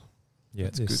finals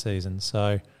yet this season.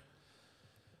 So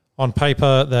on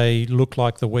paper, they look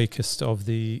like the weakest of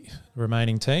the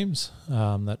remaining teams.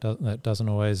 That doesn't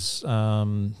always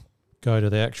go to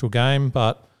the actual game,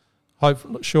 but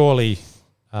surely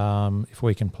if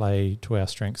we can play to our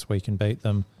strengths, we can beat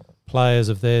them. Players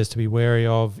of theirs to be wary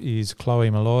of is Chloe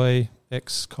Malloy,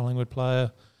 ex-Collingwood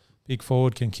player, big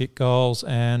forward, can kick goals,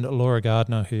 and Laura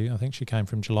Gardner, who I think she came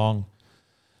from Geelong.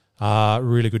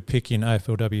 Really good pick in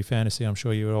AFLW fantasy, I'm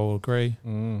sure you would all agree.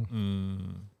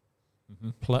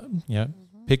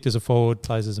 Picked as a forward,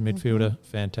 plays as a midfielder,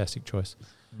 fantastic choice.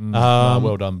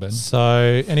 Well done, Ben.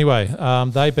 So anyway,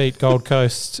 they beat Gold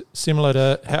Coast, similar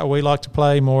to how we like to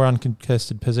play, more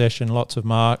uncontested possession, lots of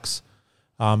marks,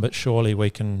 but surely we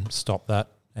can stop that,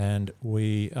 and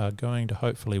we are going to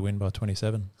hopefully win by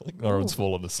 27. I think Lauren's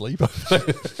fallen asleep.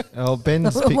 Oh,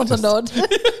 Ben's I want picked the us. nod.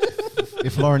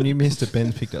 If Lauren, you missed it,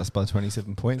 Ben picked us by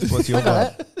 27 points. What's your I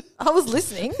got vote? it. I was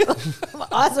listening. My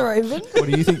eyes are open. What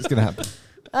do you think is going to happen?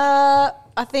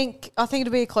 I think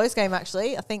it'll be a close game.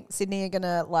 Actually, I think Sydney are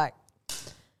gonna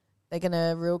they're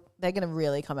gonna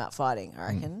really come out fighting.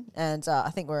 I reckon, and I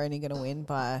think we're only gonna win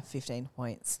by 15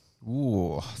 points.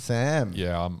 Ooh, Sam.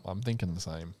 Yeah, I'm thinking the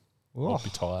same. It'll be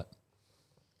tight.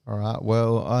 All right.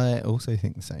 Well, I also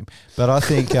think the same, but I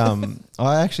think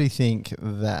I actually think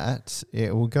that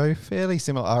it will go fairly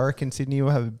similar. I reckon Sydney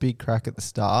will have a big crack at the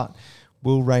start.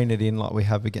 We'll rein it in like we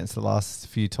have against the last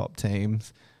few top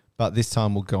teams, But this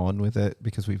time we'll go on with it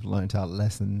because we've learnt our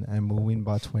lesson and we'll win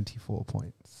by 24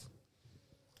 points.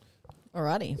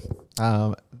 Alrighty.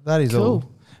 That is Cool.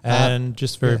 all. And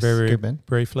just very, yes, very good, Ben.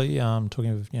 briefly,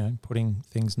 talking of putting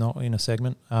things not in a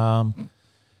segment.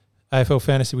 AFL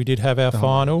Fantasy, we did have our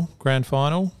grand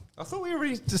final. I thought we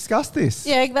already discussed this.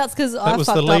 Yeah, that's because That I was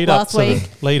fucked the up lead up last to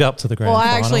week. the lead up to the grand Well,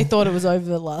 final. I actually thought it was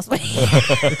over last week.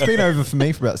 It's been over for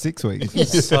me for about 6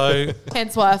 weeks. So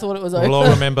Hence why I thought it was over. we'll all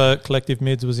remember Collective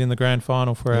Mids was in the grand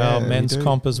final for Yeah, our we men's do.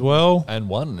 comp as well. And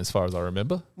won, as far as I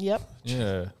remember. Yep.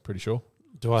 Yeah, pretty sure.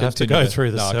 Do I have to Continue go that.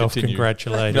 through the No, continue.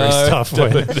 self-congratulatory No, stuff?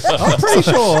 I'm pretty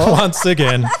sure. Once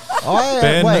again,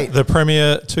 Ben, wait, the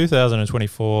Premier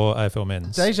 2024 AFL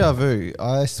Men's. deja vu.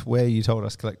 I swear you told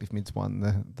us Collective Mids won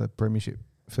the premiership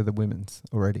for the women's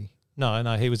already. No,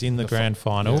 he was in the grand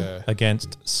final yeah.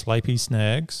 against Slapey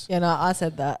Snags. Yeah, no, I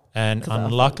said that. And 'Cause I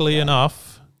unluckily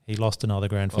enough, he lost another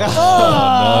grand final.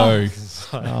 Oh,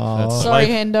 no. Oh. Sorry,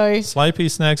 Hendo. Slapey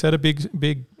Snags had a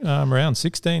big round.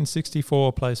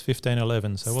 16-64 plays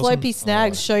 15-11. So it wasn't Slopey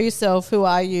Snags, show yourself. Who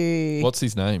are you? What's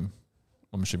his name?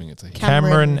 I'm assuming it's a he.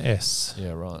 Cameron S.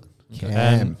 Yeah, right.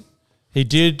 And he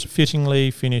did fittingly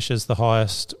finish as the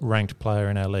highest ranked player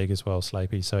in our league as well,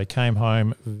 Slapey. So he came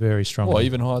home very strongly. What,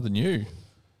 even higher than you?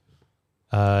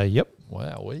 Yep.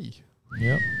 Wowee.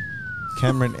 Yep.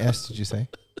 Cameron S, did you say?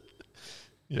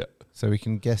 Yeah. So we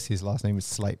can guess his last name is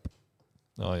Slape.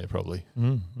 Oh, yeah, probably.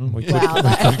 We could, Wow, we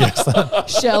could guess that.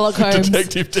 Sherlock Holmes.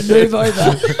 Detective Move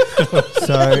over.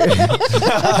 So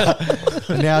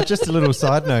now, just a little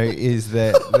side note is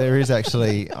that there is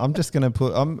actually. I'm just going to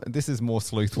put. This is more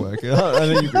sleuth work. I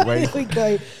know you've been waiting. Here we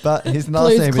go. But his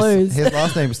last name Clues. is his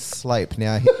last name is Slape.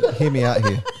 Now, hear me out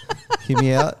here. Hear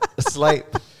me out. Slape.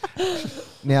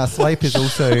 Now, Slape is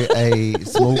also a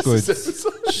small goods.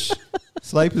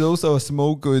 Slape is also a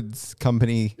small goods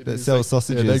company that sells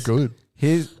sausages. Yeah, they're good.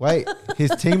 His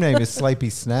team name is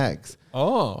Slapey Snags.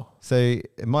 Oh. So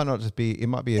it might not just be. It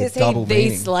might be a Is he double the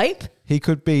meaning. Slape? He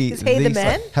could be. Is he the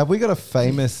man? Have we got a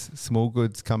famous small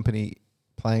goods company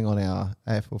playing on our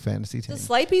AFL fantasy team? Does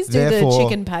Slapies do the Therefore,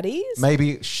 chicken patties?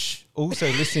 Maybe also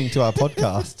listening to our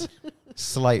podcast,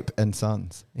 Slape and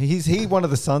Sons. He's one of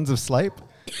the sons of Slape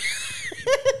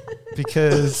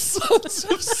because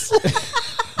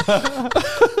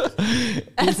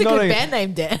That's a good band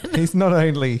name, Dan. he's not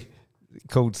only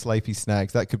called Slapey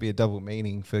Snags. That could be a double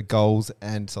meaning for goals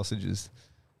and sausages.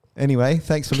 Anyway,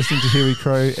 thanks for listening to Here We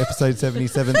Crow, episode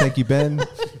 77. Thank you, Ben.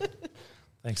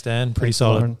 Thanks, Dan. Pretty Thanks,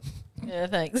 solid. Lauren. Yeah,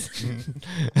 thanks.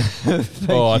 I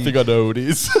think I know who it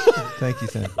is. Thank you,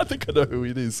 Sam. I think I know who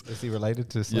it is. Is he related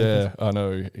to Slapey? Yeah, I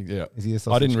know. Yeah. Is he a I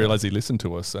sausage didn't guy? realise he listened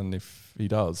to us, and if he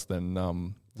does,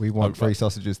 then We want free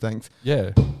sausages, thanks.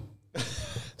 yeah.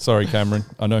 Sorry, Cameron.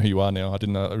 I know who you are now. I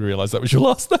didn't realise that was your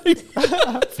last name.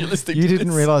 If you're listening You to didn't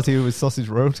this. realise he was sausage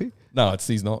royalty? No,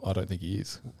 he's not. I don't think he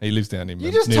is. He lives down in.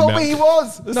 You just near told Mount- me he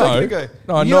was a second ago.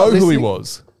 No, I You're know not who he listening?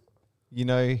 was. You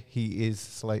know he is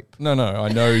Slape. No, I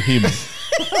know him.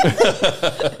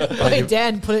 Okay,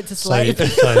 Dan, put it to So, Slape.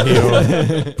 so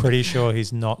you're pretty sure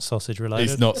he's not sausage related?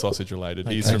 He's not sausage related.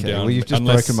 He's from Okay, down. well, you've just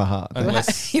unless- broken my heart.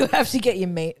 Unless You have to get your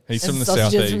meat. He's and from the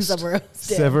sausages from southeast. somewhere else.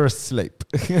 Dan. Severus Slape.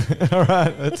 All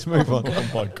right, let's move on. Oh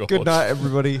my god. Good night,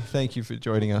 everybody. Thank you for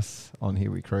joining us on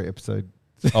Here We Crow episode.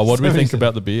 Oh, what do we think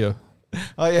about the beer?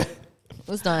 Oh, yeah. It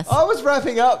was nice. I was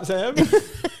wrapping up, Sam. You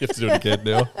have to do it again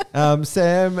now.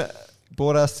 Sam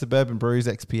bought us Suburban Brews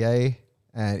XPA,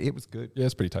 and it was good. Yeah,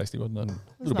 it's pretty tasty, wasn't it? It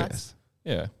was little nice.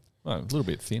 bit. Yeah, a little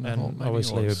bit thin. And maybe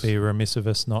obviously, it would be remiss of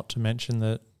us not to mention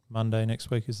that Monday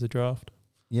next week is the draft.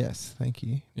 Yes, thank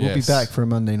you. We'll be Yes. back for a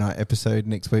Monday night episode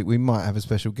next week. We might have a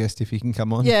special guest if he can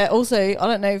come on. Yeah, also, I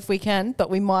don't know if we can, but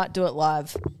we might do it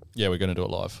live. Yeah, we're going to do it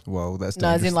live. Well, that's No,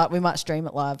 as dangerous. in like we might stream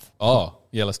it live. Oh,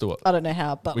 yeah, let's do it. I don't know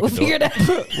how, but We we'll can do figure it out.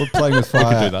 We're playing with We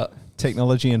fire. can do that.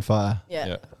 Technology and fire.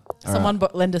 Yeah. All Someone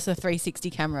lend us a 360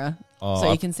 camera Oh,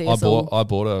 so you can see I us bought, all. I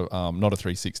bought a not a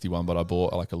 360 one, but I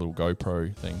bought like a little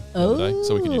GoPro thing the other day,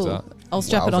 so we can use that. I'll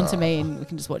strap it Wowza. onto me and we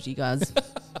can just watch you guys.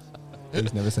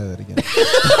 Please never say that again.